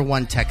planned for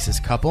one Texas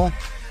couple.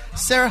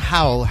 Sarah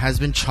Howell has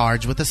been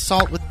charged with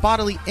assault with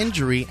bodily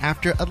injury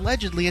after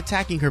allegedly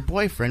attacking her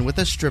boyfriend with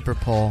a stripper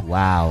pole.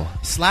 Wow.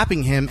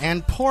 Slapping him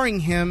and pouring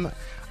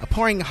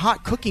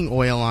hot cooking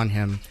oil on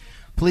him.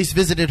 Police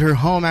visited her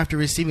home after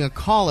receiving a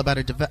call about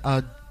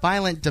a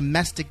violent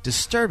domestic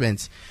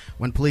disturbance.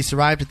 When police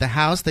arrived at the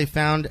house, they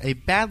found a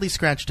badly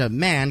scratched up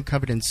man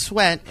covered in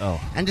sweat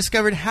and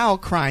discovered Howell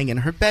crying in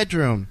her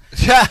bedroom.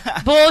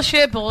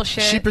 Bullshit.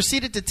 She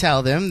proceeded to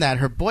tell them that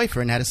her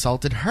boyfriend had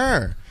assaulted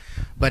her.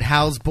 But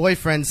Howell's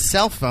boyfriend's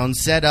cell phone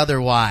said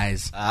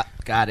otherwise.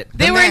 Got it.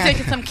 They were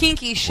taking some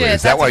kinky shit. Wait,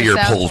 is that why your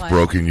pole's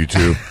broken, you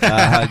two?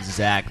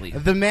 Exactly.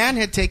 The man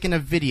had taken a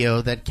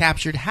video that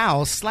captured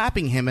Howell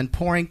slapping him and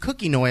pouring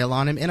cooking oil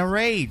on him in a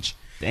rage.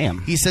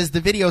 Damn. He says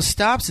the video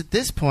stops at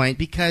this point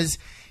because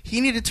he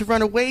needed to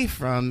run away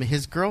from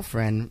his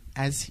girlfriend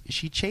as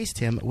she chased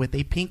him with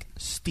a pink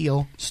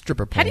steel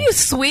stripper pole. How do you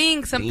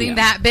swing something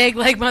that big,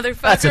 like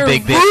motherfucker? That's a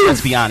big bitch.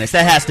 Let's be honest.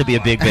 That has to be a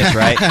big bitch,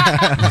 right?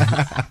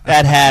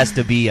 That has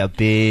to be a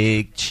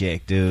big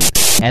chick, dude.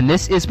 And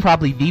this is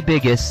probably the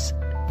biggest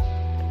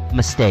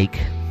mistake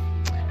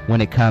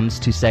when it comes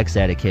to sex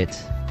etiquette.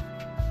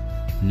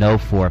 No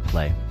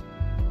foreplay.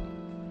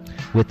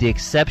 With the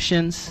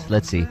exceptions,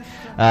 let's see.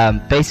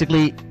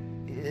 Basically,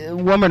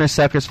 women are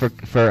suckers for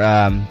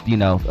you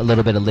know, a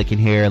little bit of licking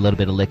here, a little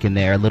bit of licking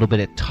there, a little bit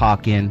of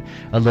talking,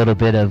 a little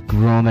bit of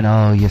grooming.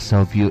 Oh, you're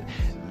so beautiful.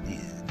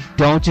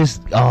 Don't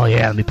just, oh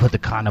yeah, let me put the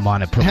condom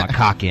on and put my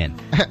cock in.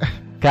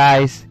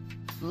 Guys,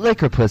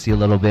 lick her pussy a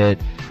little bit.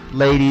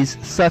 Ladies,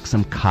 suck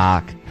some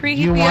cock.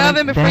 Preheat the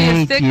oven before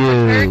you stick the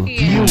turkey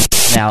in.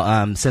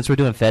 Now, since we're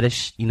doing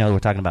fetish, you know, we're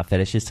talking about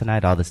fetishes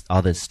tonight. All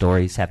the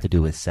stories have to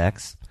do with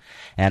sex.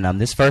 And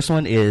this first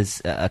one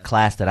is a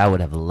class that I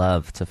would have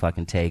loved to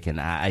fucking take, and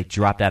I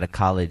dropped out of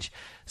college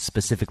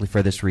specifically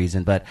for this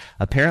reason. But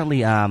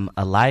apparently, a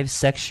live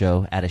sex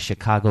show at a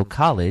Chicago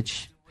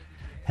college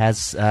has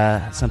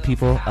some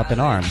people up in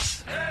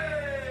arms.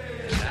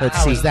 Let's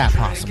see. How is that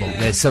possible?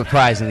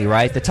 Surprisingly,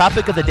 right? The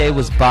topic of the day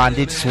was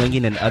bondage,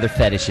 swinging, and other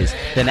fetishes.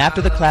 Then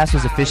after the class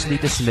was officially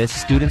dismissed,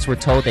 students were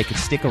told they could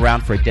stick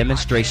around for a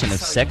demonstration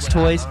of sex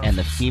toys and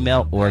the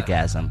female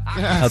orgasm.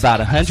 About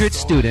 100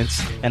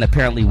 students, and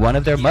apparently one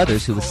of their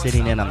mothers who was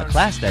sitting in on the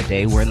class that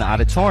day, were in the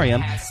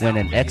auditorium when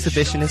an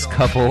exhibitionist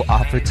couple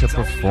offered to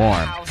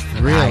perform.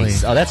 Really?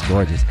 Nice. Oh, that's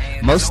gorgeous.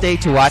 Most stayed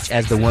to watch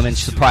as the women,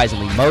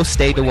 surprisingly, most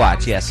stayed to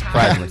watch. Yes,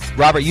 surprisingly.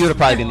 Robert, you would have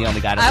probably been the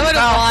only guy to I would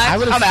have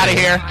watched. I'm out of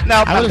here.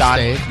 No, I I'm would've done.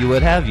 stayed. You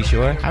would have? You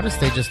sure? I would have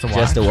stayed just to watch.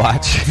 Just to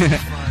watch.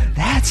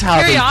 That's how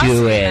Curiosity, they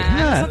do it. man. Huh,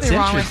 There's it's nothing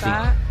wrong with interesting.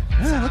 that.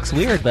 It looks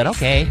weird, but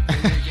okay.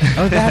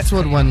 Oh, that's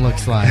what one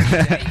looks like.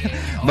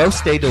 Most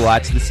stayed to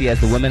watch to see as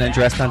the woman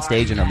undressed on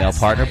stage and her male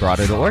partner brought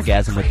her to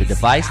orgasm with a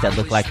device that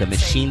looked like a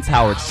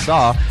machine-powered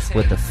saw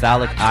with a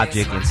phallic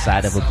object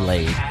inside of a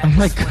blade. Oh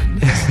my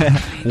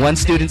goodness. One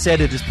student said,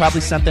 "It is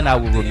probably something I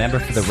will remember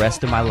for the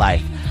rest of my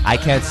life. I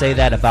can't say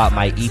that about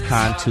my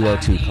Econ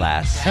 202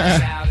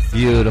 class."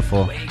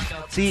 Beautiful.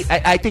 See,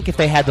 I think if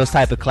they had those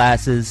type of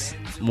classes,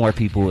 more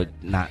people would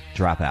not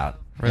drop out.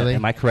 Really?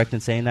 Am I correct in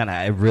saying that?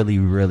 I really,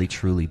 really,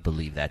 truly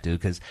believe that, dude,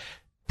 because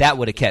that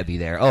would have kept me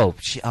there. Oh,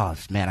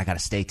 man, I got to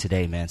stay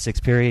today, man.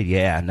 6th period?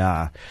 Yeah,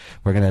 nah.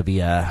 We're going to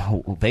be,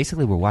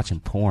 basically we're watching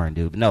porn,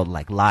 dude. No,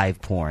 like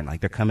live porn.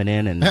 Like they're coming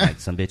in and like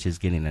some bitches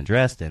getting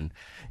undressed and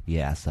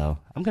yeah, so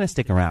I'm going to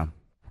stick around.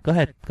 Go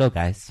ahead. Go,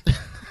 guys.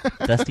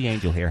 Dusty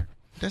Angel here.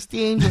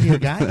 Dusty Angel here,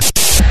 guys.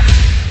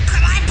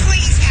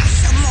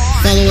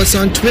 Follow us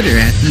on Twitter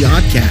at The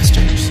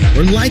Oddcasters,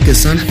 or like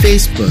us on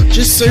Facebook.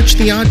 Just search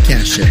The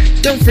Oddcast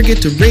Show. Don't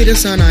forget to rate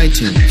us on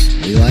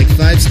iTunes. We like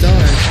 5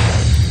 stars.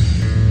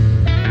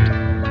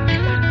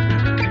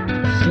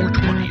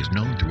 420 is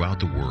known throughout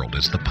the world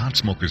as the pot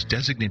smoker's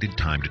designated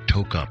time to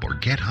toke up or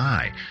get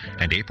high,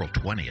 and April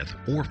 20th,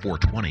 or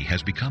 420,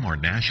 has become our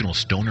national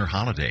stoner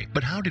holiday.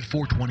 But how did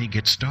 420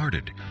 get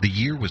started? The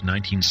year was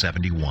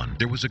 1971.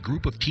 There was a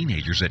group of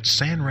teenagers at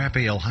San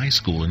Rafael High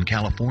School in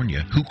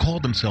California who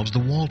called themselves the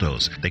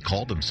Waldos. They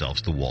called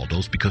themselves the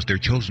Waldos because their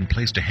chosen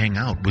place to hang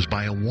out was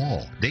by a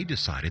wall. They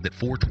decided that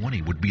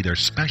 420 would be their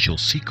special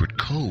secret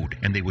code,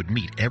 and they would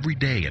meet every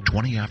day at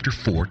 20 after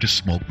 4 to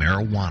smoke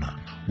marijuana.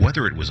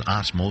 Whether it was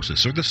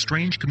osmosis or the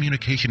strange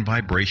communication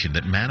vibration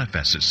that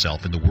manifests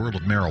itself in the world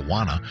of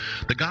marijuana,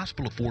 the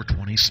gospel of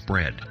 420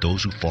 spread.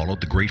 Those who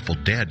followed the Grateful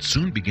Dead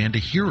soon began to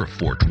hear of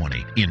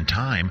 420. In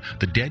time,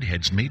 the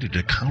Deadheads made it a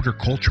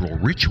countercultural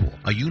ritual,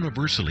 a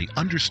universally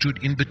understood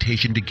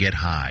invitation to get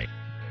high.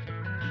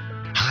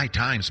 High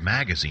Times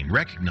magazine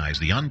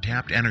recognized the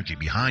untapped energy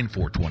behind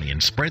 420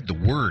 and spread the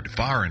word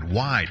far and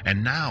wide.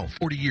 And now,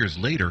 40 years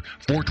later,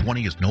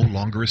 420 is no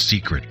longer a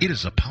secret. It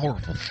is a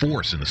powerful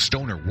force in the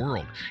stoner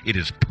world. It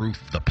is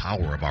proof of the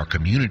power of our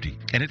community.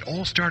 And it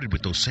all started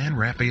with those San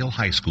Rafael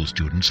High School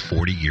students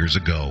 40 years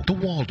ago. The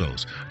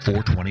Waldos.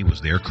 420 was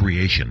their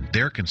creation,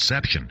 their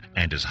conception.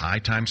 And as High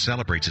Times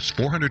celebrates its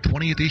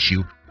 420th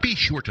issue, be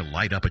sure to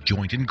light up a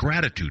joint in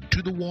gratitude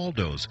to the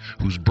Waldos,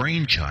 whose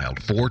brainchild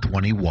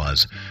 420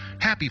 was.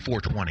 Happy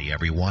 420,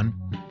 everyone.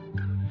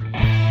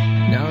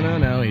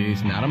 No, it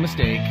is not a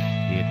mistake.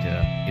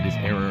 It is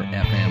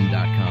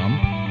errorfm.com.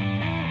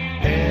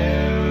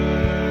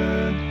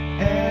 Error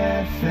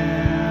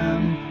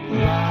FM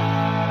Live.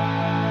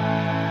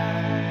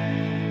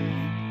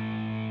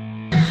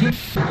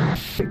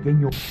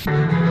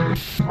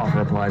 Offer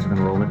applies with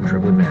enrollment and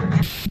triple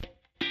advantage.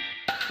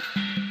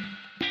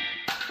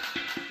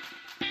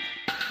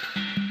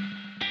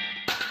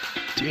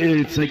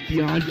 Dude, it's like the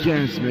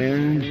Oddcast,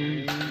 man.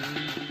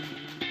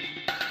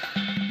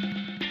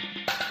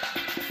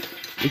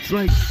 It's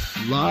like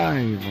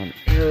live on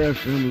Air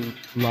FM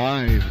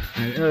Live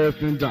at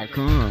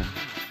airfm.com.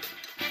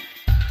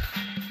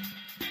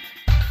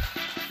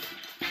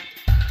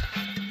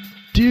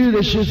 Dude,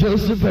 this show's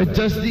hosted by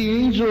Dusty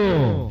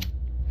Angel.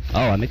 Oh,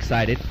 I'm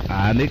excited.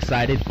 And the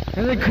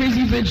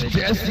crazy bitch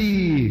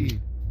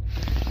Jessie.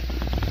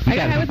 I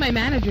got high with my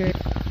manager,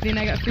 and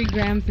I got free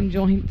grams and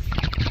joints.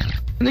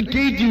 And the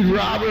gay dude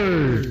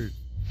Robert.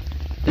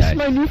 This is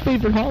my new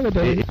favorite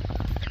holiday.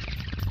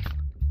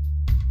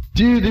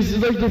 Dude, this is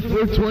like the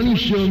 420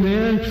 show,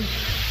 man.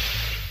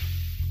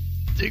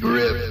 Take a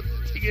rip.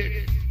 Take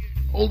it.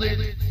 Hold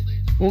it.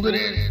 Hold it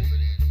in.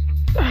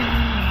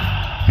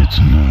 It's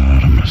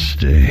not a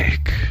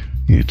mistake.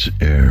 It's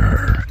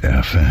Error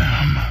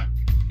FM.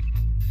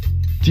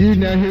 Dude,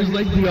 now here's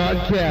like the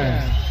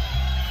Oddcast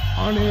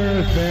on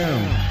Air FM.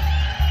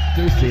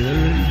 Did I say that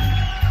already?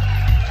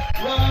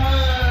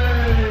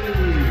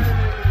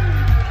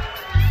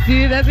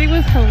 Dude, that thing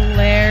was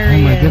hilarious.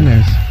 Oh my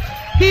goodness.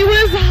 He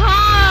was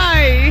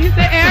high.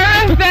 The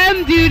Air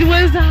FM dude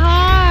was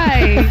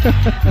high.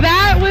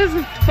 That was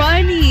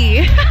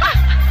funny.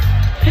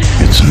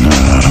 It's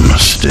not a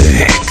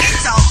mistake.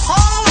 It's a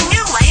whole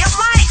new way of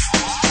life.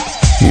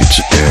 It's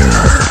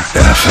Error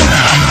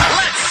FM.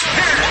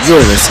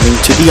 You're listening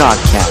to The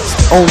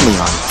Oddcast, only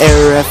on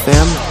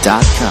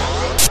errorfm.com.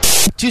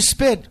 To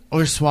spit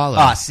or swallow?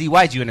 Ah, see,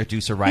 why'd you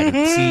introduce her right?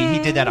 See, he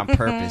did that on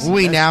purpose.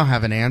 We now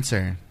have an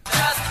answer.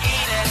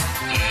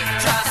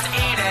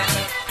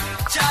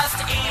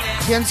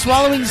 Can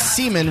swallowing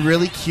semen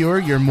really cure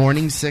your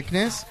morning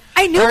sickness?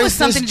 I knew or it was is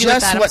something this to do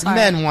with just that. what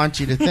men want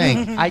you to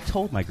think? I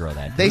told my girl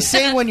that. They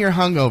say when you're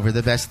hungover,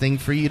 the best thing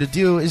for you to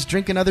do is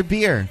drink another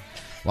beer.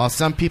 While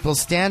some people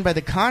stand by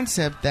the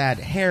concept that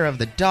hair of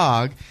the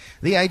dog,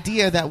 the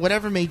idea that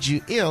whatever made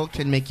you ill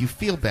can make you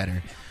feel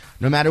better.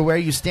 No matter where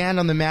you stand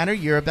on the matter,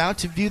 you're about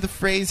to view the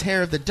phrase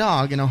hair of the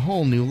dog in a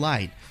whole new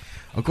light.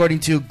 According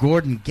to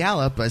Gordon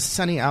Gallup, a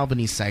Sunny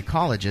Albany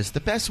psychologist, the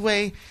best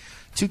way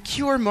to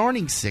cure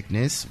morning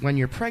sickness when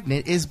you're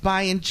pregnant is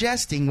by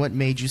ingesting what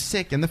made you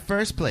sick in the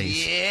first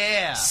place.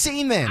 Yeah.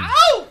 Semen.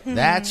 Ow!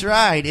 That's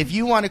right. If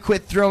you want to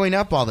quit throwing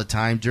up all the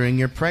time during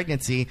your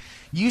pregnancy,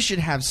 you should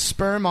have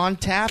sperm on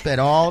tap at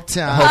all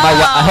times.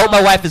 I hope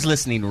my wife is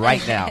listening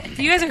right now.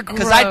 You guys are gross.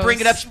 Because I bring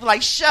it up, she'd be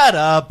like, shut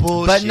up,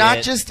 bullshit. But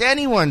not just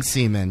anyone's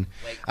semen.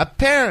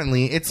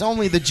 Apparently, it's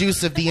only the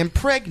juice of the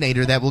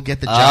impregnator that will get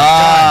the job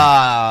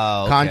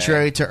done. Okay.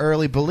 Contrary to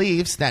early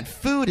beliefs that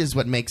food is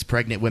what makes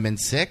pregnant women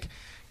sick,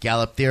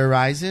 Gallup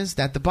theorizes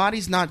that the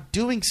body's not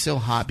doing so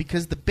hot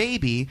because the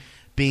baby,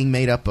 being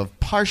made up of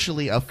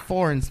partially a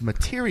foreign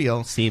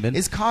material, semen,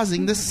 is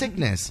causing the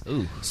sickness.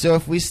 Ooh. So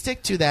if we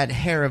stick to that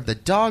hair of the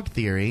dog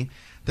theory,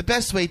 the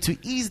best way to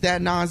ease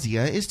that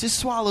nausea is to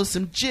swallow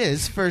some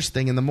jizz first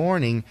thing in the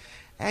morning,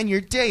 and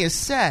your day is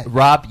set.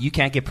 Rob, you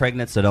can't get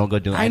pregnant, so don't go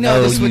do it. I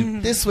know this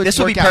would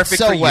be work out perfect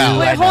so for you. well.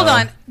 Wait, hold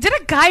on. Did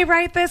a guy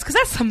write this? Because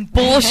that's some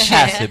bullshit.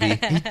 Has to be.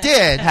 He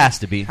did. Has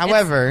to be.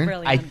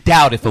 However, I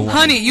doubt if a woman.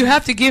 Honey, you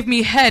have to give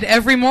me head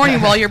every morning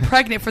while you're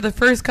pregnant for the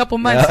first couple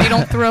months so you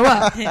don't throw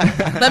up.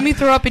 Let me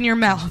throw up in your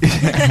mouth.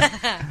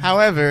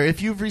 However,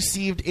 if you've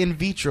received in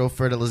vitro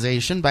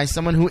fertilization by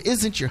someone who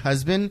isn't your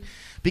husband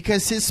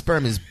because his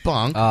sperm is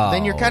bunk,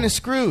 then you're kind of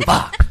screwed.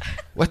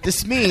 What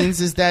this means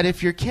is that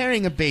if you're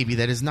carrying a baby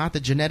that is not the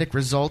genetic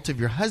result of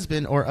your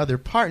husband or other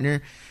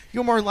partner,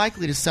 you're more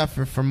likely to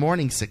suffer from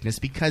morning sickness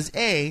because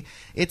A,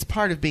 it's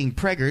part of being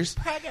preggers,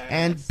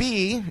 and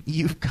B,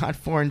 you've got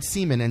foreign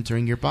semen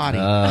entering your body.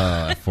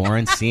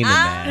 Foreign semen,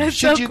 man.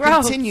 Should so you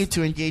gross. continue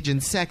to engage in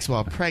sex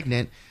while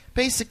pregnant,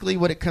 basically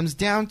what it comes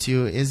down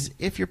to is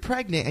if you're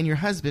pregnant and your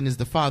husband is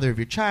the father of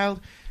your child,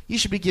 you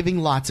should be giving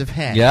lots of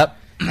head. Yep.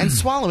 And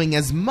swallowing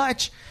as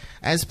much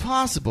as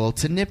possible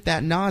to nip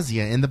that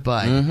nausea in the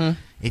bud. Mm-hmm.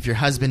 If your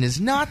husband is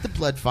not the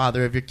blood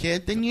father of your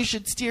kid, then you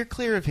should steer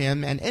clear of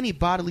him and any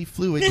bodily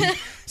fluid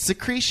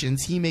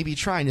secretions he may be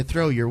trying to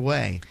throw your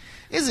way.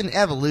 Isn't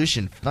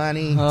evolution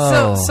funny?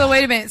 So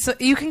wait a minute. So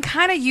you can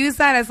kind of use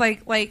that as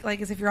like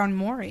as if you're on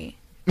Maury.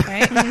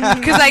 Right?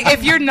 Because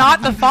if you're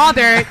not the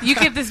father, you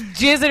give this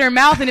jizz in her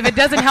mouth, and if it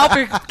doesn't help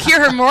her cure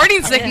her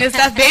morning sickness,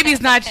 that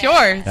baby's not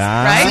yours,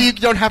 right? So you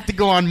don't have to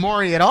go on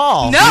Maury at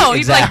all. No,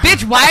 he's like,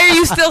 bitch, why are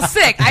you still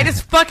sick? I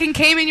just fucking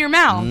came in your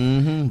mouth.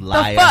 Mm-hmm.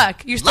 The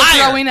fuck? You're still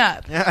throwing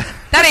up.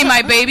 That ain't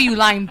my baby, you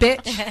lying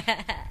bitch.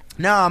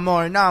 Nah,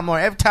 more.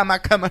 Every time I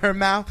come in her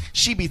mouth,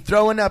 she be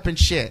throwing up and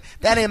shit.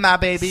 That ain't my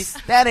baby.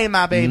 That ain't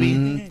my baby.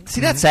 Mm-hmm. See,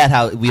 that's sad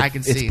how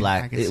it's see.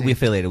 black. We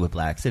affiliated with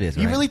blacks. It is,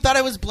 You right? really thought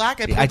I was black?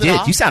 I did. It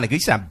off? You sounded good.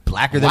 You sound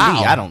blacker than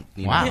me. I don't.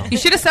 Wow. You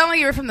should have sounded like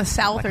you were from the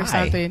South or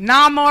something.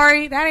 Nah,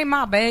 Maury, that ain't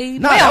my baby.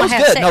 No, that was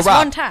good. No,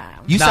 Rob.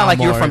 Time. You sound like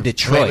you're from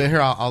Detroit. Wait,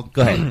 here, I'll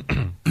go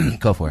ahead.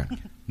 Go for it.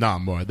 Nah,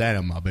 more. That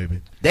ain't my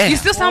baby. Damn. You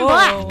still sound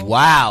black.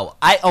 Wow.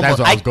 That's what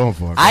I was going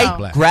for.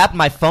 I grabbed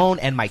my phone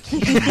and my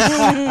keys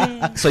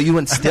so you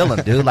wouldn't steal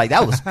them, dude. Like,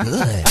 that was good.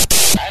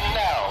 And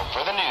now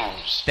for the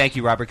news. Thank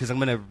you, Robert, because I'm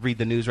going to read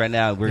the news right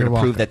now. We're going to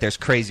prove that there's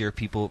crazier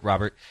people,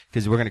 Robert,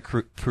 because we're going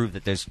to prove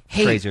that there's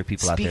crazier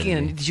people out there. Speaking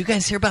of, did you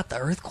guys hear about the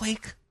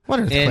earthquake? What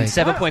earthquake? In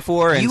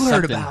 7.4 and You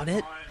heard something. about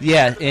it?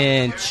 Yeah,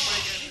 in...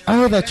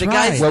 Oh, that's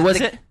right. Where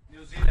was it?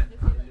 New Zealand.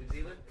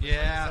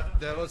 Yeah,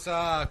 there was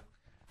a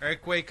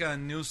earthquake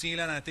in New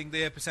Zealand. I think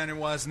the epicenter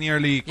was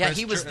nearly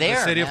he was there.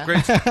 The city man. of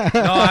Christchurch.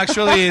 No,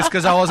 actually, it's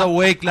because I was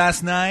awake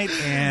last night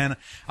and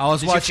I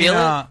was watching. You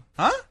feel it?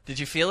 Huh? Did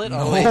you feel it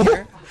on the way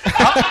here?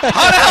 How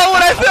the hell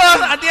would I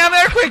feel a damn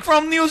earthquake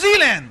from New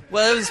Zealand?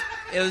 Well,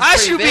 it was. I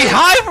should be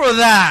high for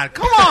that.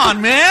 Come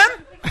on, man.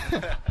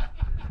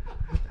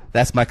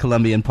 That's my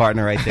Colombian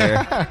partner right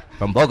there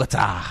from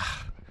Bogota.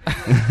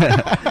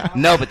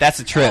 No, but that's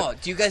a trip. Oh,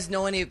 do you guys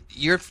know any?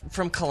 You're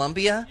from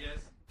Colombia. Yes.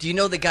 Do you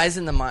know the guys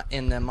in the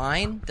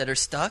mine that are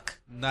stuck?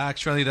 No,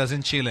 actually, that's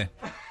in Chile.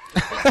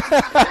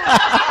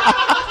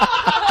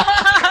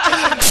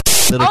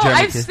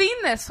 I've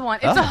seen this one.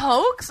 It's a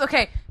hoax.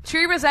 Okay,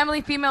 tree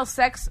resembling female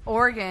sex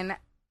organ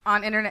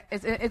on internet.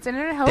 It's an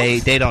internet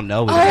hoax. They don't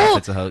know if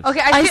it's a hoax.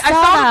 Okay, I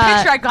saw the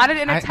picture. I got it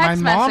in a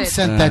text message. My mom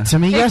sent that to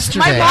me yesterday.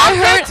 My mom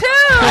did too.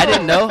 I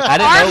didn't know. Our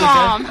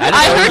mom.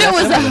 I heard it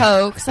was a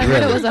hoax. I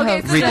heard it was a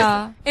hoax. Okay,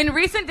 Yeah. in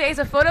recent days,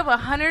 a photo of a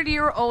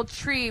 100-year-old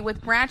tree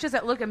with branches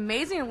that look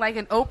amazing like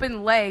an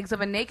open legs of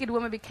a naked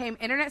woman became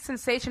internet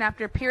sensation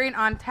after appearing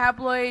on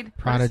tabloid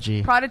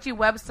Prodigy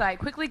website,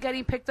 quickly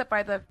getting picked up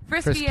by the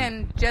Frisky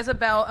and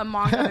Jezebel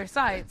among other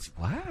sites.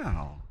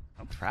 Wow.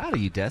 I'm proud of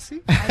you, Desi.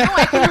 I know,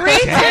 I can read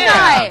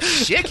tonight.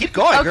 Shit, keep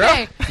going,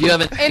 Okay. girl. You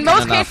haven't. In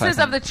most cases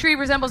of the tree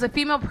resembles a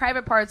female,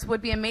 private parts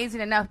would be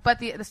amazing enough, but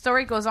the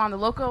story goes on. The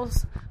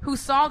locals who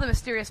saw the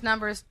mysterious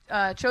numbers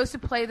chose to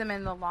play them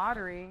in the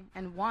lottery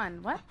and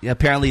won. What? Yeah,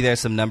 apparently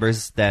there's some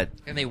numbers that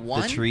And they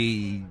won? the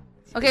tree...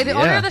 Okay, the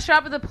owner of the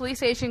shop at the police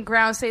station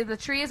grounds say the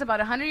tree is about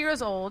 100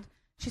 years old.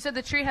 She said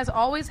the tree has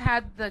always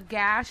had the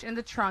gash in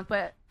the trunk,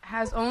 but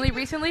has only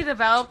recently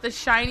developed the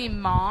shiny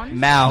mound.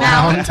 Mound.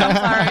 I'm sorry.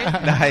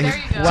 Nice. There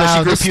you go.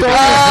 Wow, So the story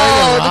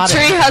Oh, the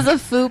tree has a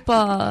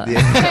fupa. Okay,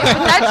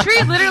 but that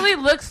tree literally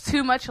looks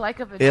too much like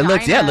a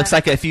vagina. It looks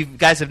like if you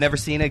guys have never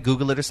seen it,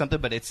 Google it or something.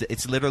 But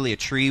it's literally a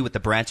tree with the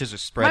branches are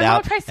spread My out.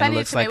 mom tried sending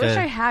it to me. I wish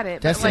I had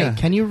it. But Destiny,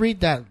 can you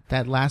read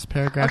that last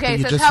paragraph Okay, that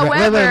you it says, just read?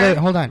 however- Wait,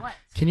 hold on. What?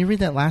 Can you read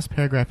that last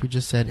paragraph you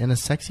just said in a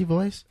sexy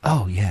voice?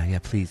 Oh yeah,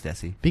 please,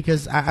 Desi.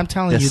 Because I'm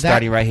telling Just you that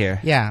starting right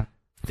here. Yeah,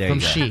 There from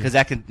you go. she. Because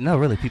that can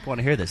really people want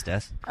to hear this,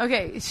 Des.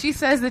 Okay, she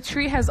says the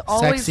tree has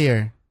always.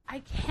 Sexier. I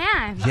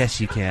can. Yes,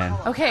 you can.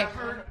 Okay.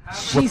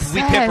 We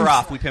pimp her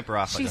off. We pimp her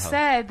off. She like a hoe.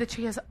 said the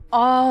tree has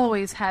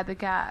always had the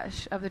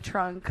gash of the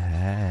trunk,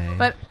 Hey.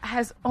 but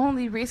has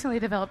only recently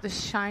developed a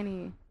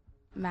shiny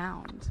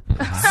mound.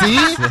 See?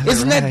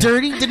 Isn't that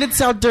dirty? Didn't it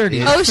sound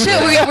dirty? Oh shit!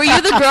 Were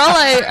you the girl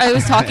I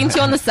was talking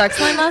to on the sex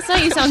line last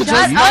night? You sound just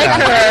Shut like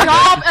up, her.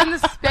 job in the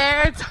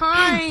spare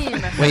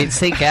time. Wait,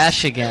 say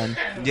gash again.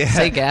 Yeah.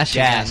 Say gash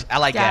again. I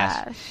like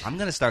gash. Gash. I'm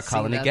gonna start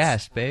calling it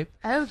that's- gash, babe.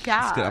 Oh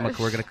gosh. It's good.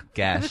 We're gonna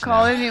gash.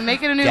 Call it,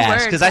 make it a new gash,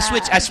 word. because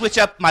I switch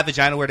up my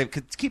vagina word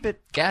to keep it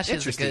Gash is a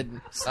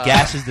interesting. good.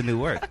 Gash is the new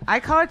word. I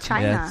call it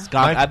China. Yeah, it's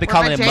gone. I've been Or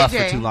calling my it muff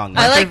JJ. for too long.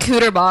 I like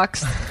cooter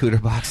box.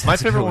 Cooter box. My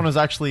that's a good favorite one was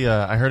actually,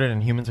 I heard it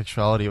in Human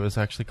Sexuality. It was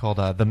actually called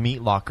the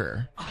Meat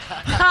Locker.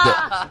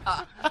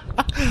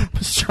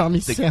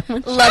 Pastrami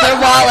sandwich.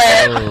 Leather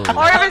wallet. Oh.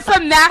 Or even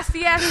some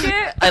nasty ass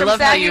shit. I from love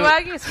how Saggy you.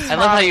 Waggy. I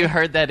love how you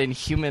heard that in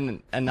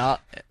human. What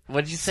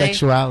did you say?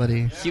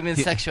 Sexuality. Human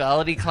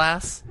sexuality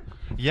class.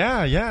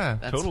 Yeah,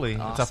 That's totally.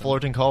 It's awesome. at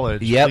Fullerton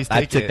College. Yep, Please I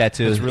take took it. that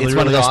too. It's, It's, really,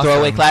 one really of those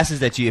throwaway awesome. classes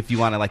that if you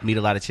want to meet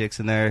a lot of chicks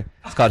in there,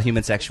 it's called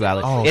human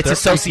sexuality. Oh, it's they're a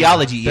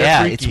sociology. freaky. They're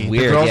Yeah, freaky. it's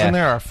weird. The girls yeah. in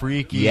there are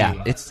freaky.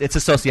 Yeah, it's a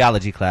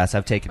sociology class.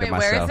 I've taken Wait, it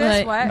where is myself. this?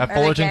 Right. What? At Are they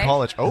Fullerton gay?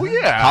 College. Oh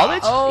yeah.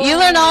 College? Oh. You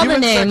learn all the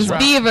Human names: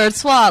 sexuality. beaver,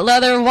 swat,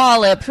 leather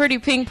wallet, pretty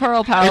pink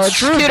pearl pouch, It's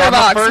true, cooter on the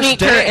box, first meat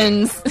day.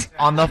 curtains.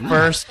 On the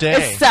first day.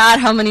 It's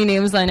sad how many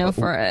names I know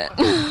for it.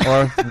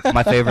 Or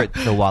my favorite,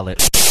 the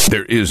wallet.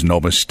 There is no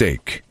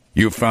mistake.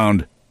 You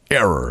found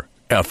Error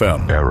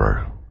FM.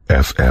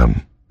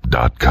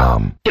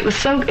 ErrorFM.com. It was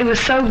so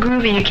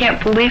groovy. You can't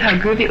believe how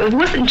groovy it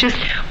was.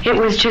 It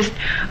was just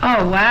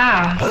oh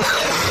wow.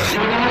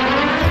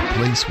 A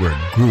place where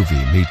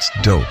groovy meets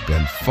dope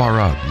and far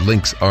out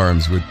links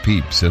arms with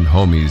peeps and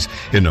homies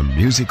in a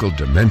musical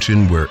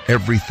dimension where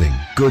everything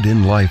good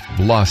in life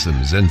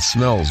blossoms and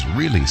smells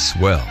really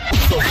swell.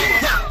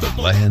 The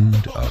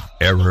land of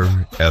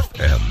Error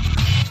FM.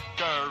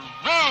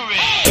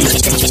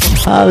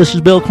 Hi, this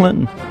is Bill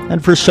Clinton,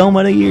 and for so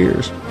many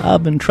years,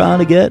 I've been trying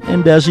to get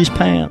in Desi's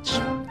pants,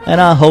 and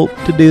I hope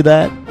to do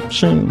that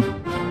soon.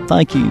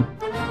 Thank you.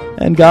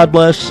 And God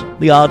bless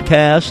the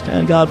ODDCAST,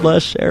 and God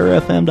bless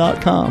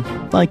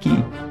ErrorFM.com. Thank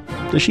you.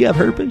 Does she have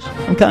herpes?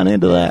 I'm kind of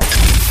into that.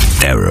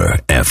 Error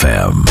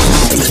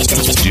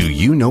FM. Do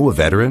you know a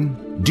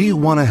veteran? Do you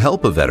want to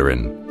help a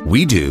veteran?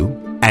 We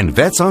do, and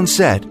Vets on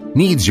Set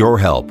needs your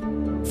help.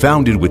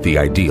 Founded with the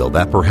ideal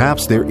that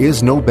perhaps there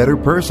is no better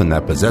person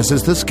that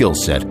possesses the skill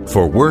set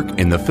for work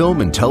in the film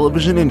and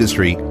television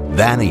industry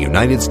than a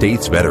United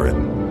States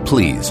veteran.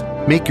 Please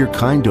make your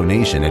kind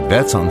donation at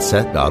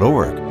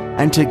vetsonset.org,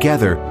 and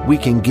together we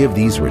can give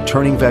these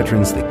returning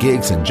veterans the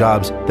gigs and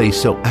jobs they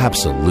so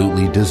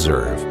absolutely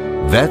deserve.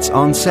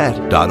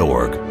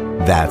 Vetsonset.org.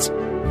 That's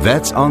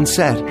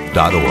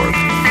vetsonset.org.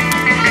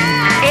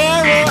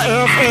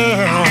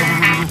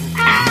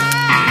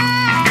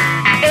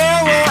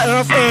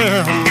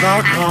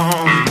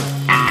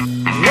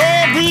 ErrorFM.com.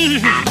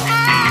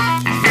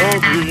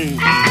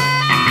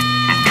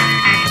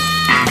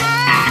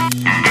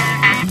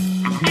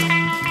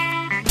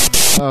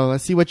 Oh,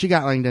 let's see what you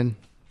got, Langdon.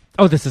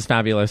 Oh, this is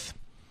fabulous.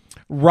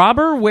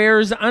 Robber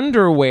wears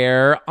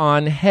underwear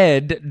on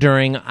head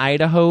during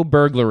Idaho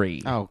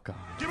burglary. Oh, God.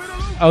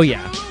 Oh,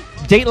 yeah.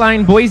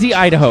 Dateline, Boise,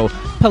 Idaho.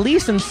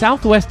 Police in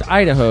southwest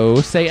Idaho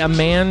say a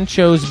man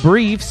chose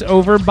briefs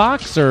over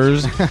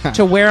boxers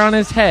to wear on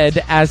his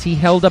head as he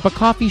held up a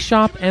coffee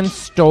shop and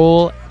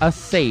stole a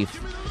safe.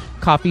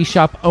 Coffee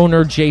shop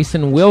owner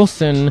Jason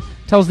Wilson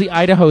tells the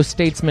Idaho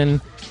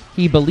Statesman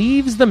he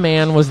believes the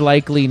man was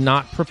likely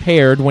not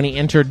prepared when he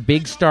entered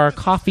Big Star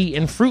Coffee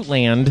in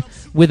Fruitland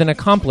with an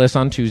accomplice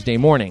on Tuesday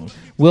morning.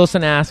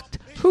 Wilson asked,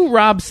 who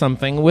robbed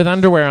something with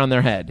underwear on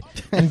their head?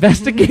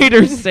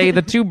 Investigators say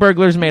the two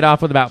burglars made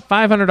off with about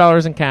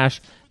 $500 in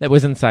cash that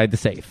was inside the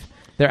safe.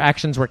 Their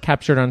actions were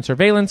captured on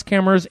surveillance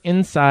cameras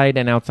inside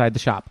and outside the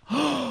shop.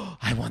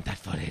 I want that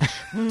footage.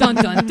 Dun,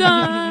 dun,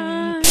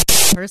 dun.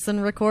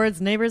 Person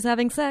records neighbors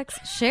having sex,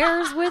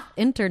 shares with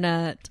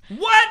internet.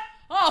 What?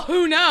 Oh,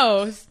 who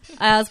knows?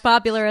 As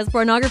popular as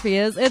pornography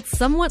is, it's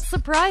somewhat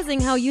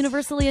surprising how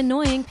universally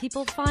annoying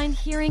people find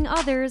hearing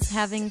others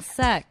having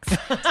sex.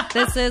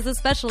 This is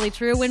especially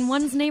true when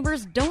one's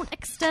neighbors don't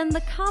extend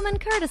the common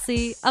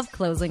courtesy of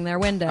closing their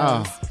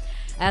windows.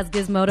 As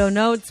Gizmodo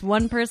notes,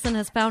 one person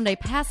has found a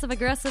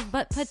passive-aggressive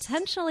but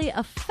potentially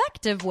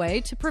effective way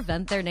to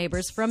prevent their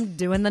neighbors from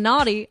doing the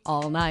naughty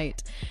all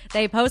night.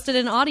 They posted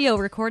an audio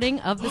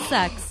recording of the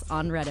sex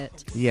on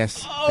Reddit.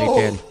 Yes, they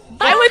did.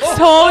 I would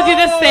told you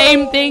the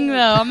same thing,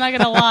 though. I'm not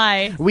going to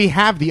lie. We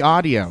have the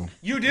audio.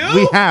 You do?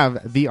 We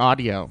have the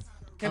audio.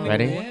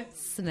 Ready?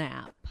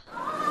 Snap.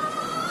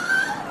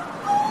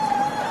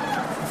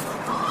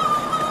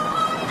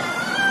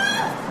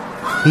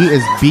 He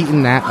is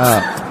beating that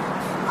up.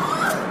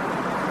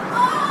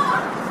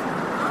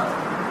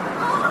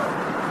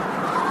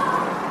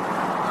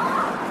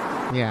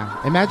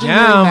 Yeah, imagine doing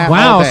that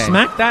all day.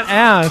 Smack that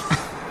ass.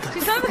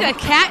 She sounds like a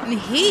cat in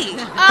heat.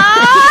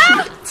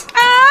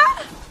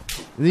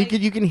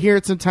 You can hear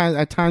it sometimes.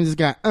 At times, it's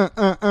got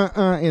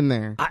in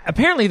there.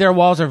 Apparently, their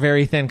walls are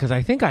very thin because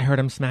I think I heard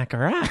him smack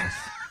her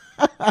ass.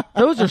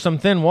 Those are some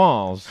thin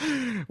walls.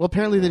 Well,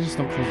 apparently they just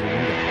don't close the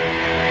window.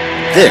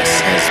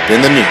 This has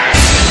been the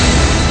news.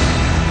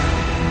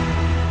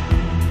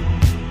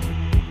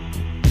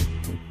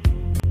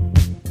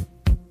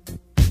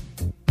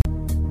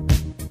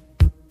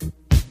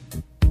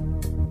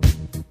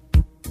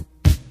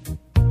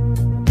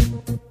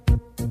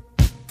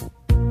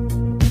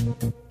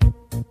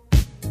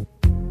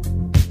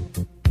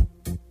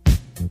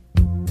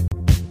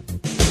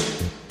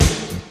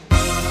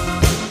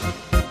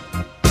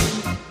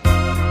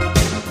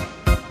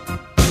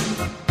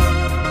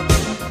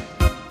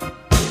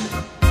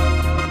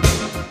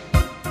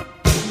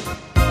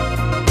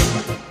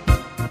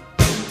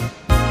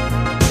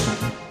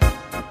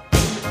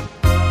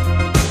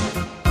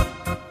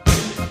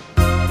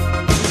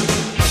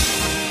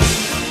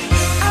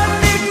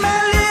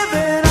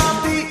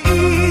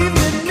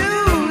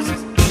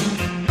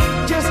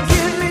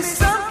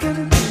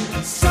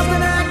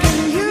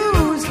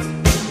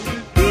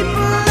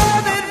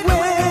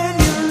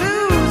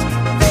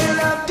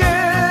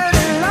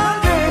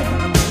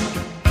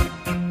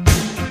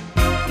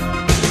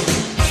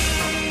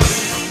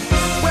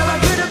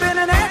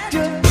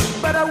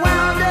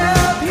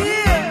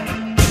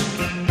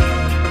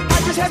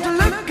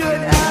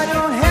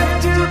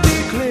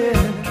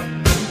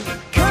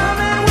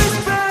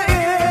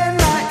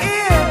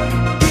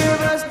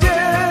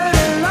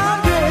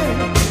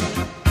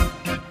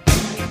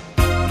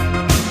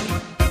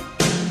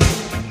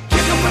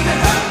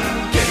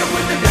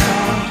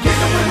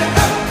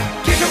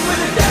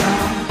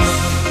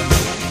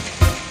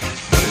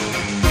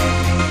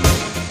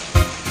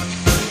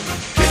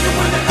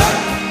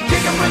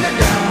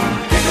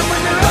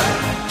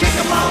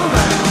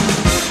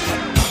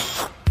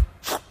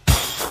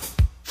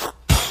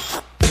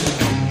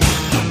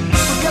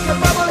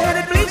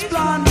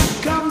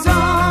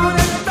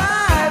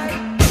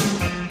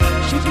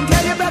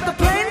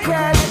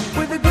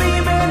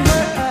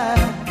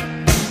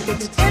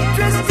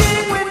 Interesting.